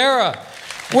 Lou Gazzara.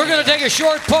 We're going to take a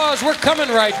short pause. We're coming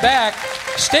right back.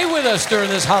 Stay with us during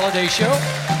this holiday show.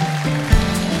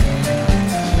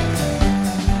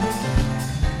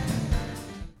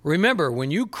 Remember,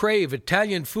 when you crave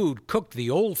Italian food cooked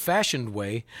the old-fashioned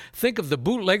way, think of the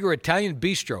Bootlegger Italian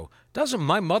Bistro. Doesn't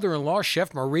my mother-in-law,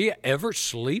 Chef Maria, ever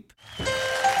sleep? South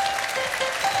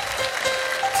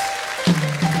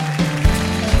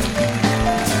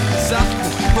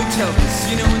Point Hotel,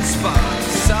 Casino, and Spa,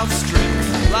 South Street,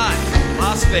 live from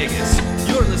Las Vegas.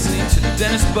 You're listening to The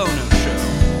Dennis Bono Show.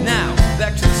 Now,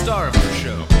 back to the star of our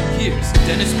show. Here's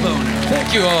Dennis Bono.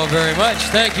 Thank you all very much.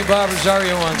 Thank you, Bob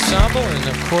Rosario Ensemble, and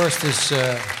of course this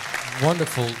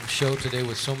wonderful show today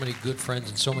with so many good friends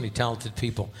and so many talented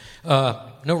people.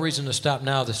 No reason to stop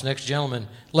now. This next gentleman,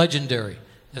 legendary.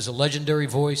 There's a legendary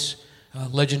voice, a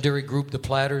legendary group, the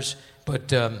Platters, but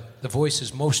the voice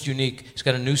is most unique. He's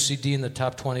got a new CD in the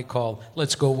top 20 called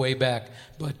Let's Go Way Back,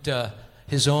 but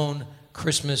his own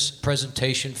Christmas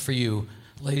presentation for you.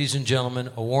 Ladies and gentlemen,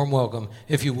 a warm welcome,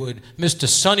 if you would, Mr.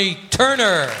 Sonny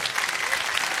Turner.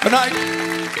 Good night.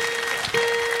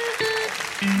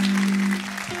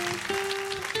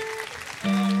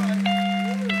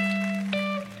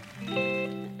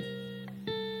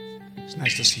 It's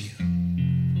nice to see you.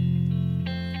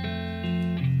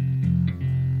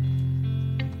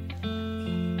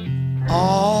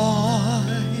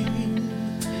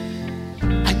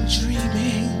 I'm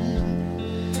dreaming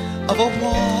of a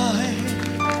white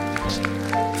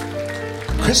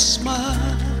Christmas,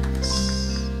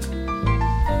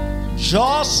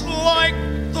 just like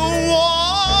the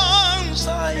ones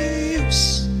I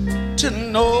used to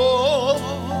know,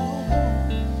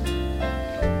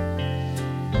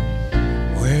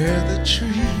 where the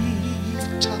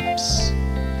treetops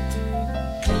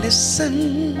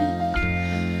glisten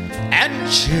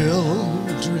and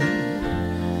children,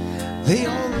 they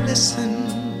all listen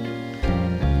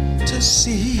to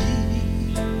see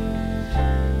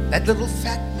that little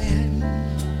fat man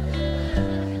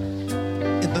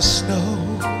in the snow,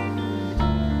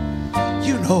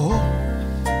 you know.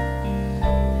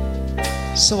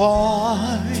 So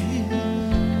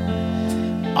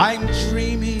I'm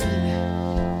dreaming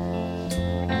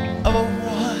of a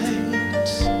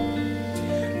white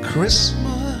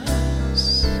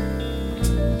Christmas,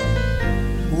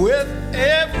 with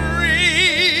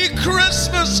every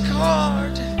Christmas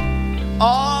card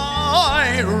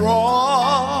I write.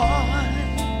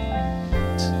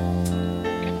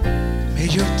 May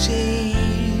your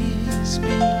days be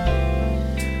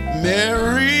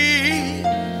merry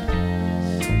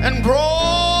and bright,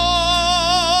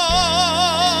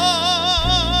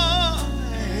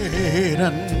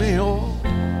 and may all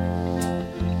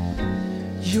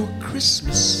your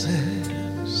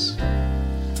Christmases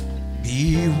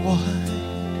be white.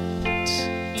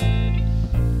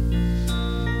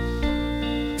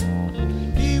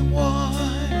 Be white.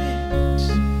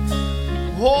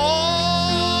 White.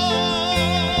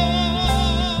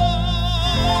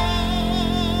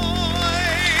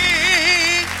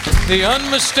 The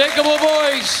unmistakable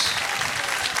voice,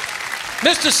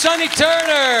 Mr. Sonny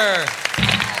Turner.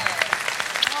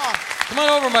 Come on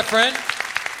over, my friend.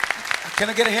 Can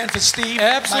I get a hand for Steve?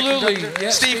 Absolutely. My conductor?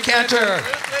 Yes, Steve Cantor.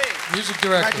 Music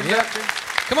director. My conductor. Yeah.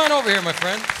 Come on over here, my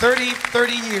friend. 30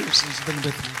 years he's been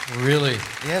with me. Really?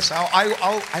 Yes, I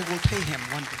will pay him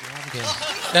one day. Yeah.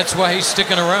 That's why he's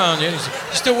sticking around. Yeah,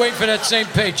 he's still waiting for that same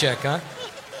paycheck, huh?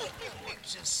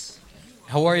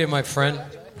 How are you, my friend?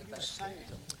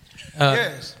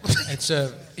 Yes. It's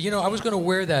I was going to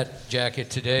wear that jacket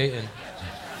today, and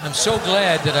I'm so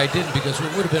glad that I didn't because it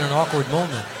would have been an awkward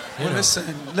moment. Well,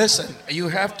 listen. You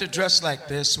have to dress like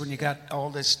this when you got all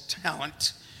this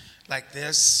talent like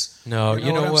this. No,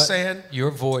 you know what I'm what? saying?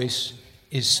 Your voice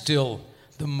is still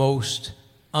the most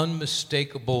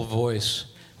unmistakable voice.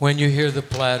 When you hear the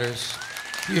Platters,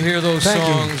 you hear those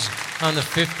songs on the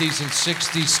 50s and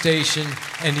 60s station,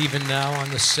 and even now on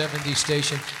the 70s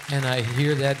station, and I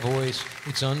hear that voice.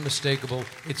 It's unmistakable.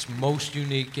 It's most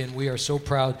unique, and we are so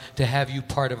proud to have you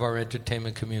part of our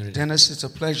entertainment community. Dennis, it's a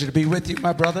pleasure to be with you,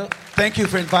 my brother. Thank you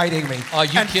for inviting me. Are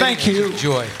you and kidding? thank you. It's a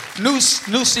joy. New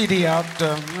CD out.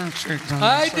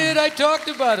 I did. I talked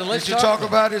about it. Let's Did you talk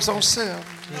about it? It's on sale.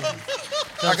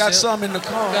 I got some in the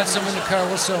car. Got some in the car.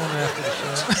 We'll sell them after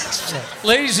the show.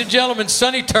 Ladies and gentlemen,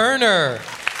 Sonny Turner.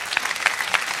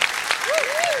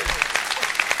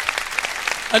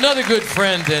 Another good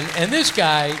friend, and this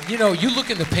guy, you look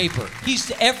in the paper,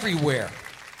 he's everywhere.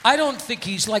 I don't think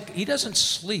he doesn't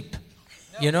sleep,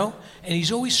 and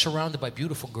he's always surrounded by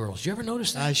beautiful girls. You ever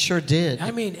notice that? I sure did.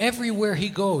 I mean, everywhere he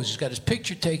goes, he's got his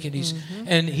picture taken,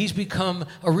 and he's become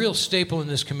a real staple in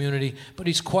this community, but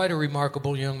he's quite a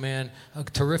remarkable young man, a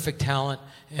terrific talent,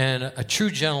 and a true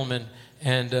gentleman.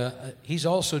 And he's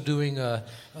also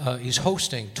he's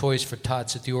hosting Toys for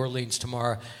Tots at the Orleans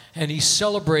tomorrow. And he's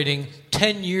celebrating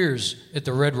 10 years at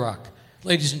the Red Rock.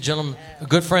 Ladies and gentlemen, a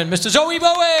good friend, Mr. Zowie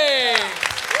Bowie!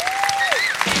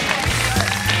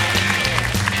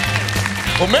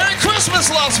 Well, Merry Christmas,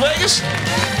 Las Vegas!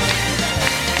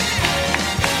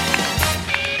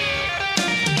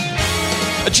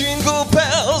 Jingle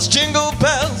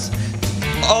bells,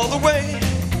 all the way.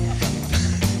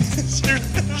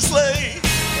 Sleigh.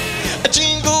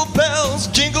 Jingle bells,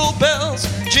 jingle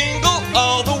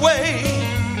all the way.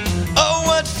 Oh,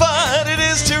 what fun it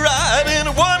is to ride in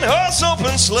a one-horse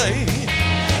open sleigh.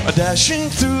 Dashing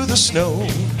through the snow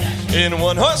in a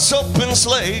one-horse open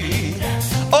sleigh.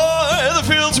 O'er the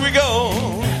fields we go,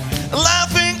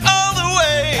 laughing all the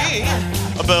way.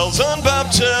 Bells on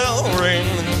bobtail ring,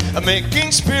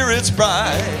 making spirits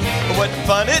bright. What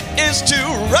fun it is to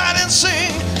ride and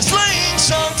sing a sleighing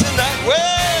song tonight.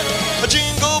 Well,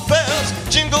 jingle bells,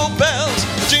 jingle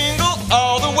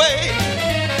all the way.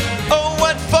 Oh,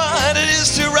 what fun it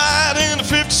is to ride in a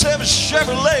 57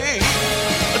 Chevrolet.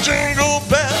 Jingle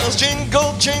bells,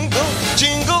 jingle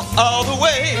all the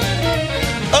way.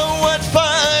 Oh, what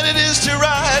fun it is to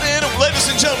ride in a... Ladies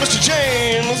and gentlemen, Mr.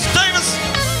 James Davis.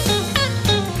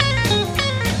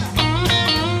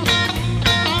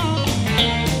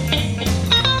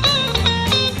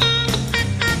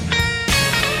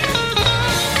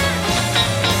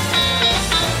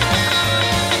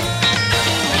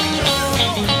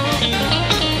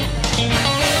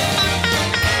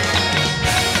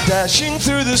 Dashing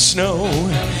through the snow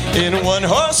in a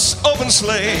one-horse open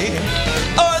sleigh.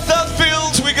 O'er the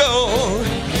fields we go,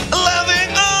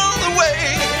 laughing all the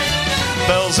way.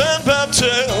 Bells and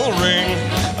bobtail ring,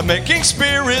 making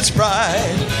spirits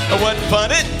bright. What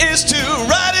fun it is to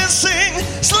ride and sing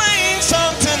sleighing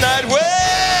song tonight.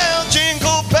 Well,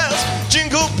 jingle bells,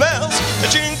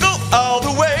 jingle all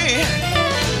the way.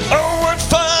 Oh, what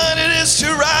fun it is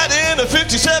to ride in a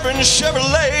 57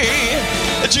 Chevrolet.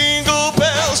 Jingle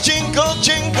bells, jingle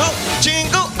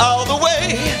all the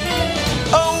way.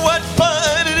 Oh, what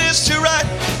fun it is to ride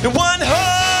in one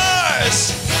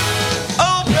horse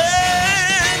open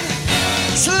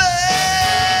sleigh.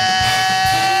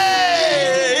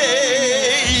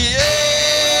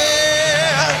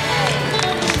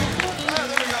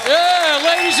 Yeah,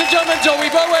 ladies and gentlemen,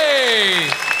 Zowie Bowie.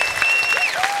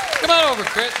 Come on over,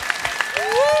 Chris.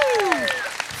 Woo!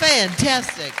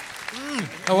 Fantastic.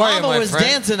 How are you, Mama my was friend?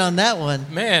 dancing on that one.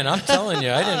 Man, I'm telling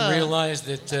you, I didn't realize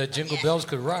that Jingle Bells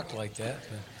could rock like that.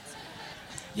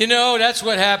 That's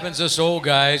what happens, us old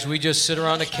guys. We just sit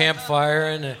around a campfire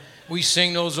and we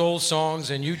sing those old songs,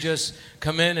 and you just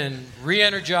come in and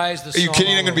re-energize the song. Are you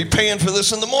kidding? I'm going to be paying for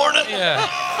this in the morning? Yeah.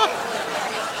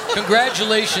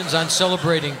 Congratulations on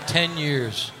celebrating 10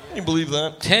 years. Can you believe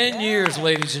that? 10 years,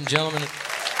 ladies and gentlemen,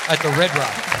 at the Red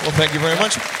Rock. Well, thank you very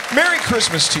much. Merry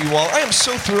Christmas to you all. I am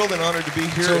so thrilled and honored to be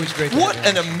here. It's always great to What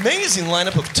have you. an amazing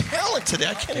lineup of talent today.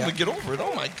 I can't even get over it.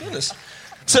 Oh, my goodness.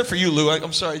 Except for you, Lou.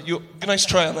 I'm sorry. Nice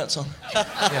try on that song.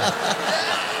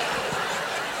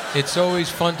 It's always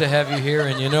fun to have you here,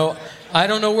 and I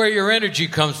don't know where your energy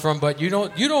comes from, but you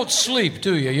don't sleep,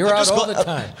 do you? You're out all the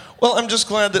time. Well, I'm just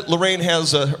glad that Lorraine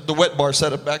has the wet bar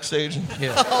set up backstage.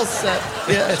 Yeah. All set.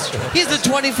 Yeah, that's right. He's a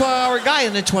 24-hour guy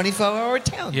in a 24-hour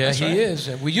town. Yeah, That's he right. is.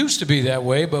 And we used to be that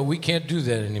way, but we can't do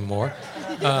that anymore.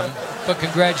 But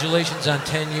congratulations on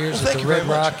 10 years at the Red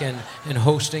Rock and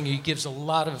hosting. He gives a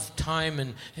lot of time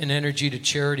and energy to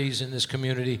charities in this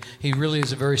community. He really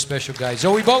is a very special guy.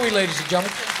 Zowie Bowie, ladies and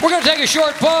gentlemen. We're going to take a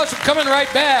short pause. We're coming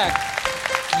right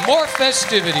back. More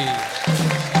festivities.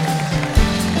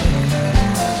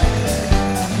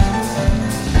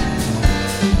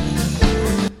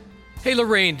 Hey,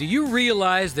 Lorraine, do you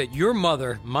realize that your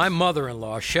mother, my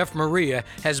mother-in-law, Chef Maria,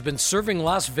 has been serving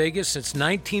Las Vegas since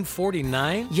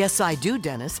 1949? Yes, I do,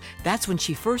 Dennis. That's when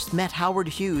she first met Howard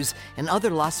Hughes and other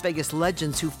Las Vegas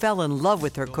legends who fell in love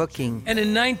with her cooking. And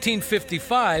in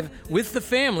 1955, with the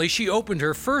family, she opened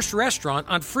her first restaurant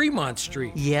on Fremont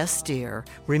Street. Yes, dear.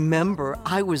 Remember,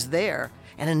 I was there.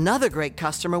 And another great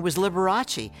customer was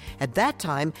Liberace. At that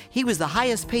time, he was the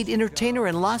highest paid entertainer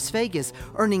in Las Vegas,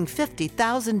 earning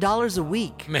 $50,000 a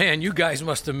week. Man, you guys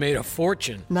must have made a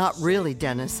fortune. Not really,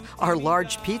 Dennis. Our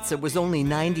large pizza was only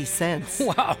 90 cents.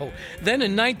 Wow. Then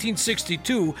in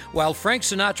 1962, while Frank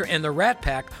Sinatra and the Rat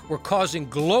Pack were causing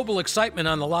global excitement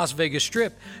on the Las Vegas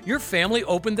Strip, your family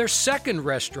opened their second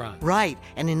restaurant. Right.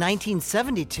 And in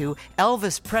 1972,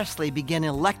 Elvis Presley began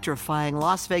electrifying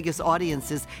Las Vegas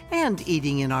audiences and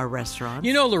eating in our restaurant.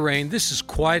 You know, Lorraine, this is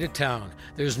quite a town.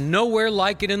 There's nowhere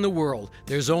like it in the world.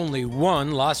 There's only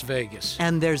one Las Vegas.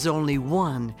 And there's only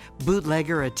one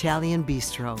Bootlegger Italian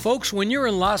Bistro. Folks, when you're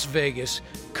in Las Vegas,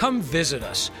 come visit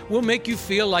us. We'll make you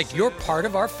feel like you're part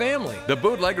of our family. The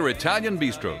Bootlegger Italian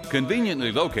Bistro,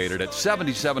 conveniently located at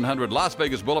 7700 Las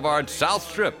Vegas Boulevard, South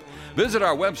Strip. Visit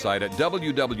our website at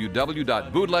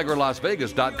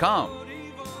www.bootleggerlasvegas.com.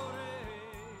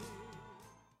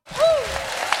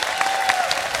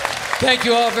 Thank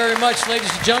you all very much,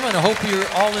 ladies and gentlemen. I hope you're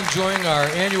all enjoying our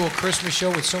annual Christmas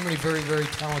show with so many very, very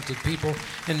talented people,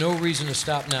 and no reason to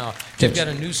stop now. We've got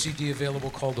a new CD available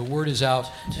called The Word Is Out,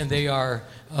 and they are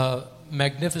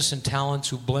magnificent talents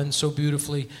who blend so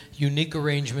beautifully, unique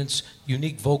arrangements,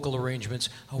 unique vocal arrangements.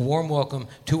 A warm welcome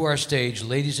to our stage,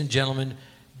 ladies and gentlemen,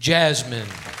 Jazzman.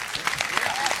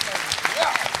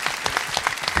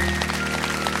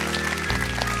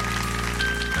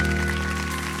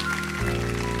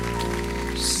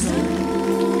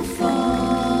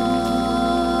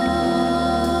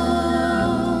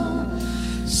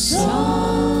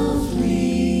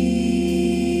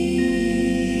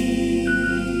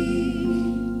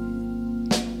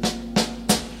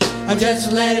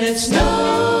 Just let it snow.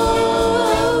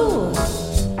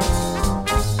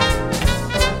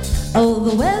 Oh,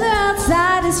 the weather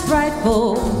outside is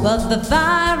frightful, but the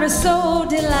fire is so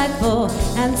delightful.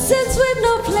 And since we've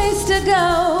no place to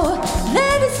go,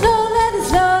 let it snow, let it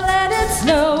snow, let it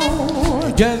snow.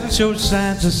 It doesn't show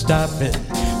signs of stopping,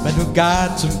 but we've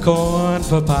got some corn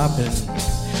for popping.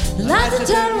 The lights are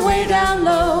turned way down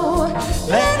low.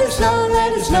 Let it snow,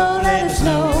 let it snow, let it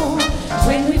snow.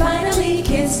 When we finally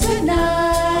kiss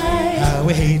goodnight, How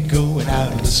we hate going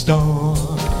out in the storm.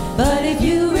 but if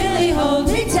you really hold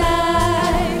me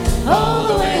tight, all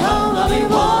the way home I'll be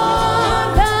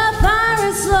warm. The fire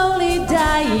is slowly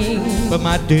dying, But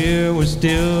my dear, we're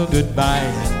still goodbye.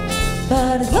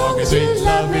 but as long as you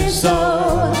love me so,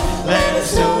 let it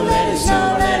snow, let it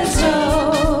snow, let it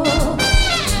snow.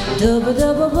 Dubba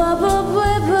dubba bubba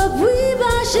bubba bwee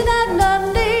ba shina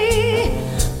nandi,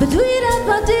 between up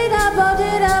a did up a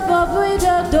did up a bwee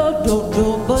da do do do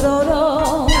ba do do.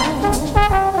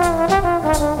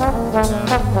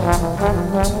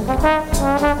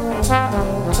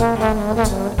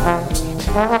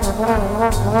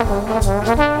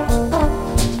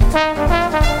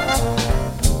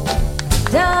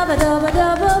 Dubba dubba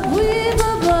dubba bwee ba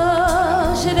ba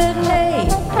shina lay.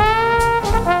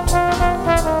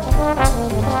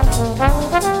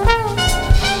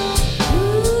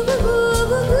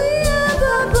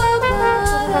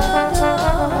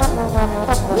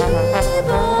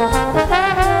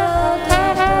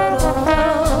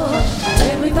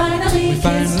 When we finally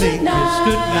kiss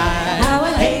goodnight, how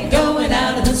I hate going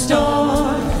out of the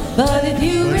storm. But if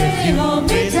you really hold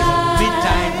me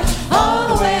tight, all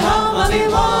the way home I'll be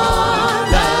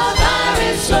warm. The fire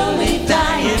is slowly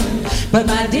dying, but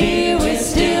my dear, we're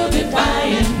still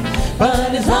goodbying.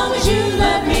 But as long as you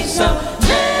love me so,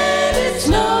 let it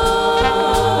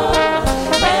snow.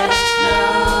 Let it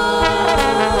snow.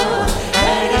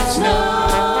 Let it snow.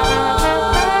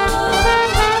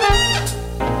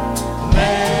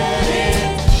 Let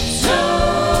it snow.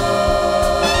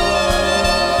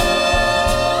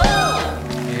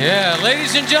 Yeah,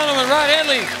 ladies and gentlemen, Rod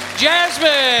Henley,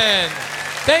 Jazzman.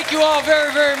 Thank you all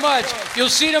very, very much. You'll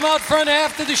see them out front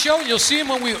after the show, and you'll see them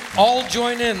when we all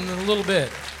join in a little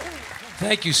bit.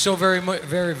 Thank you so very much,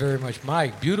 very much,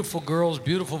 Mike. Beautiful girls,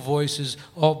 beautiful voices,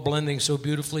 all blending so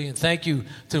beautifully. And thank you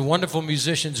to the wonderful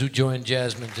musicians who joined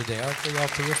Jazzman today. Aren't they all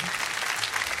terrific?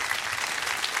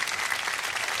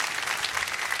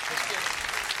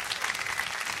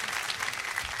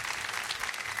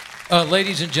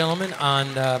 Ladies and gentlemen,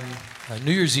 on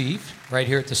New Year's Eve, right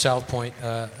here at the South Point,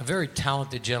 a very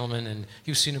talented gentleman, and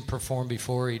you've seen him perform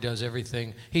before. He does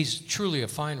everything. He's truly a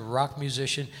fine rock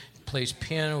musician. Plays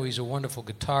piano, he's a wonderful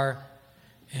guitar,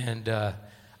 and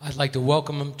I'd like to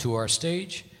welcome him to our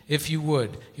stage. If you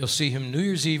would, you'll see him New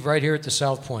Year's Eve right here at the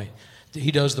South Point.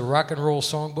 He does the rock and roll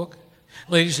songbook.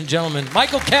 Ladies and gentlemen,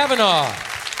 Michael Cavannaugh.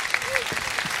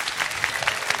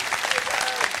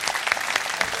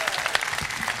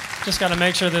 Just got to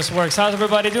make sure this works. How's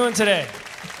everybody doing today?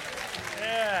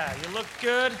 Yeah, you look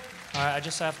good. All right, I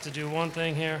just have to do one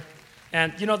thing here.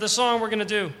 And you know, the song we're going to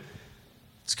do,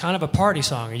 it's kind of a party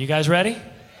song. Are you guys ready? Yeah.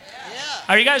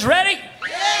 Are you guys ready?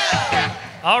 Yeah.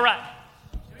 All right.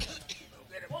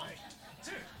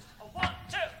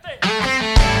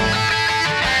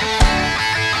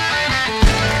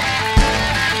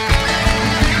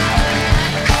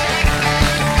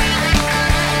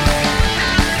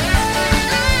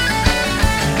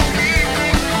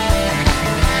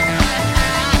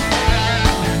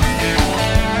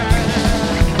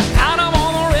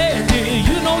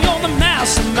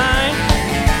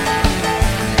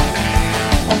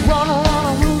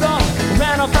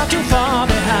 Too far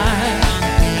behind.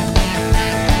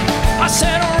 I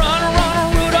said, run,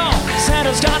 Rudolph.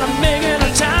 Santa's got a make in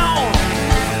a town.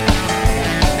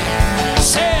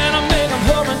 Said I make him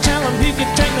hurry and tell him he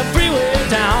can take the freeway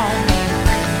down.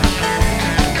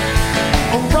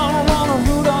 Run,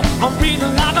 Rudolph. I'm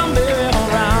reading like I'm moving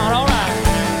around. All right.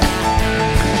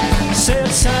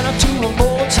 Said Santa to a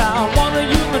boy child, one that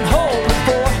you've been hoping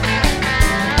for.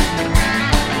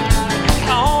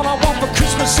 All I want for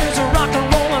Christmas is a rock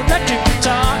and roll electric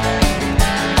guitar.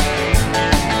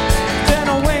 Then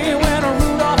away went a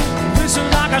Rudolph,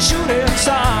 whistled like a shooting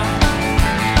star.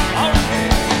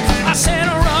 Right. I said,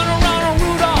 run,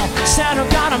 Rudolph, Santa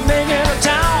gotta make it a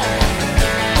town.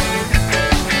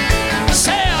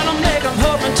 Santa make him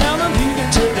hurry and tell him he can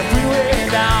take the freeway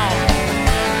down.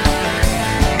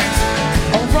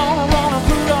 Run,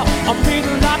 Rudolph, I'm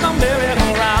beating like I'm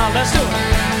merry-go-round. Let's do it.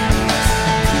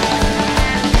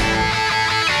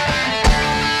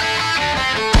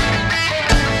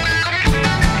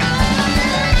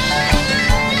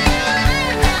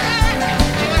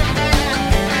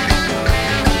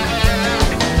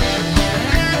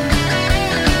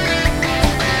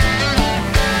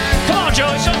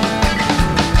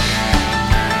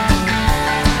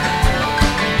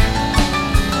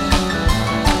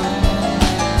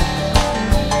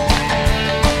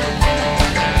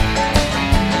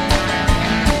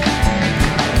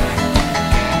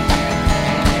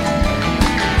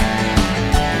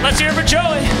 Let's hear for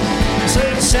Joey.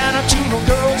 Said Santa to a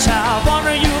girl's house, one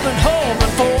that you've been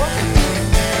hoping for.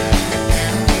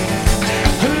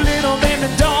 A little baby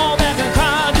doll that can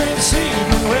cry, drink, sleep,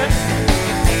 and wet.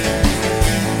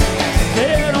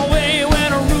 Then away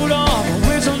went a Rudolph,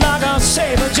 whistled like a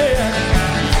saber jet.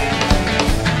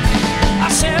 I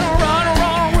said, run,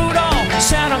 Rudolph,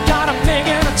 Santa gotta make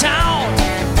it a town.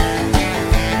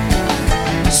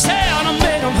 Santa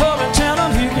make him hurry and tell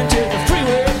him he can take the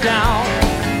freeway down.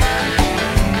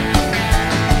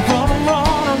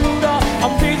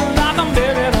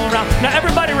 Now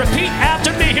everybody repeat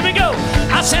after me. Here we go.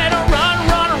 I said, run,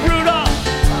 Rudolph.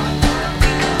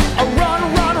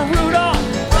 Run, Rudolph.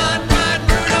 Run,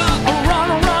 Rudolph.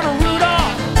 Run,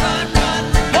 Rudolph.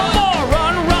 One more.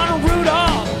 Run,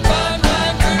 Rudolph.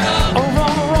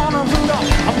 Run, Rudolph.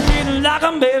 I'm feeling like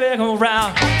I'm baby go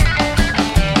round.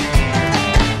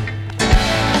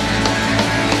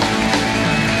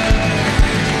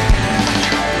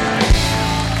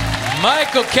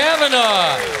 Michael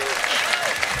Cavannaugh.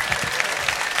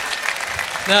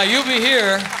 Now, you'll be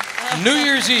here New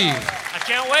Year's Eve. I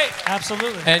can't wait.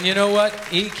 Absolutely. And you know what?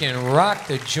 He can rock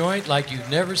the joint like you've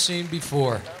never seen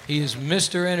before. He is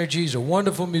Mr. Energy. He's a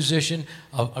wonderful musician,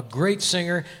 a great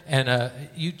singer, and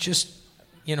you just,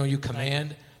 you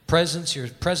command presence. Your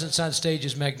presence on stage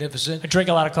is magnificent. I drink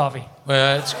a lot of coffee.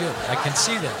 Well, that's good. I can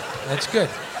see that. That's good.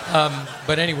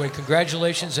 But anyway,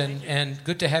 congratulations, and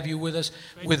good to have you with us.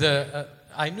 With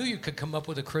I knew you could come up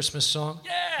with a Christmas song.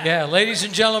 Yeah, ladies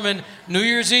and gentlemen, New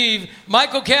Year's Eve,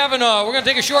 Michael Cavannaugh. We're going to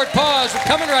take a short pause. We're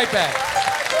coming right back.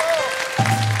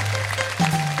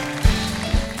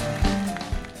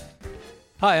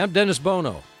 Hi, I'm Dennis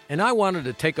Bono, and I wanted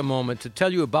to take a moment to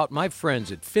tell you about my friends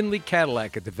at Finley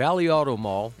Cadillac at the Valley Auto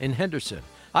Mall in Henderson.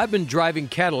 I've been driving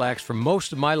Cadillacs for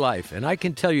most of my life, and I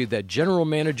can tell you that General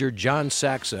Manager John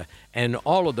Saxa and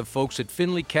all of the folks at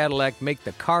Findlay Cadillac make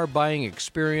the car buying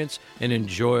experience an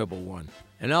enjoyable one.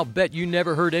 And I'll bet you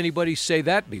never heard anybody say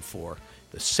that before.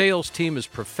 The sales team is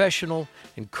professional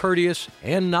and courteous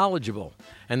and knowledgeable,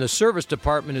 and the service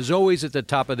department is always at the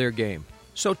top of their game.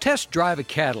 So test drive a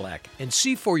Cadillac and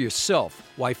see for yourself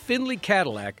why Findlay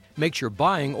Cadillac makes your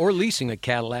buying or leasing a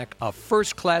Cadillac a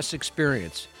first-class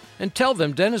experience. And tell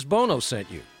them Dennis Bono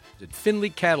sent you at Findlay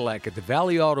Cadillac at the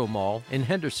Valley Auto Mall in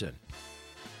Henderson.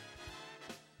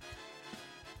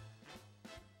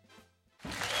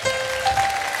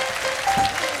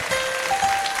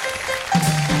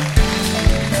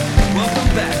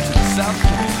 Welcome back to the South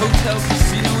Point Hotel,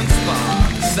 Casino, and Spa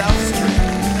on the South Strip.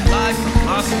 Live from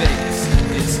Las Vegas,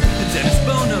 it's the Dennis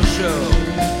Bono Show.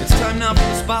 It's time now for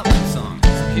the Spotlight song.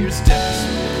 Here's Dennis,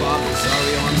 the Bob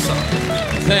Rosario Ensemble.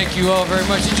 Thank you all very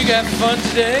much. Did you have fun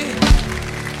today?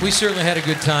 We certainly had a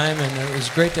good time, and it was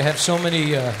great to have so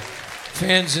many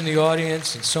fans in the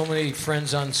audience and so many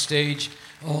friends on stage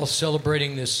all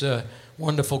celebrating this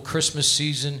wonderful Christmas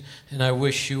season. And I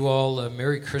wish you all a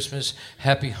Merry Christmas,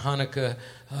 Happy Hanukkah,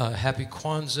 Happy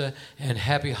Kwanzaa, and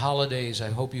Happy Holidays. I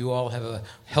hope you all have a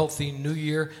healthy New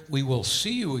Year. We will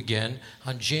see you again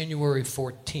on January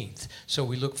 14th. So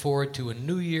we look forward to a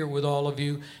new year with all of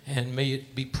you, and may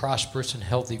it be prosperous and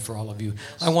healthy for all of you.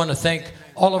 I want to thank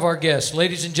all of our guests.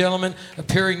 Ladies and gentlemen,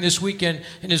 appearing this weekend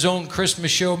in his own Christmas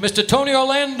show, Mr. Tony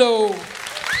Orlando,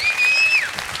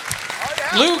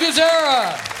 Lou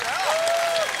Gazzara,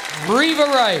 Reva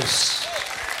Rice,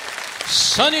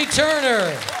 Sonny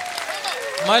Turner,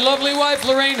 my lovely wife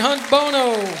Lorraine Hunt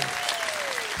Bono,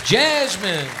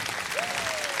 Jazzman,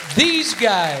 these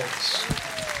guys,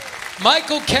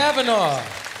 Michael Cavannaugh,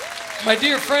 my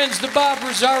dear friends, the Bob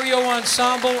Rosario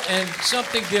Ensemble, and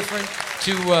something different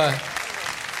to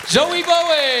Zowie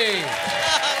Bowie.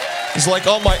 It's like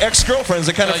all my ex-girlfriends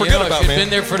that kind of forget about me. If you'd been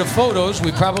there for the photos,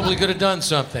 we probably could have done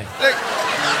something.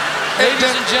 Ladies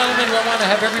and gentlemen, I want to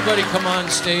have everybody come on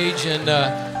stage, and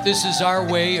this is our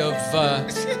way of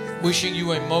wishing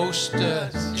you a most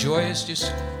joyous,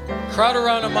 just crowd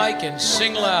around a mic and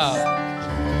sing loud.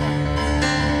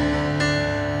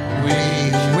 We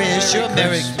wish you a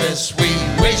Merry Christmas. We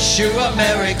wish you a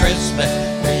Merry Christmas.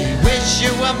 We wish you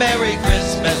a Merry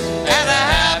Christmas and a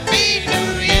Happy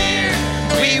New Year.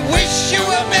 We wish you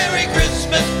a Merry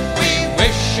Christmas. We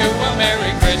wish you a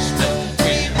Merry Christmas.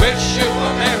 We wish you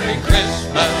a Merry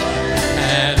Christmas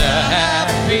and a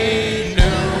Happy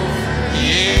New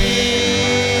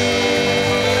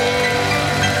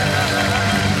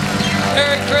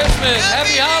Merry Christmas,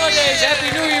 Happy Holidays,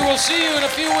 Happy New Year. We'll see you in a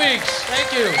few weeks.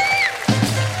 Thank you.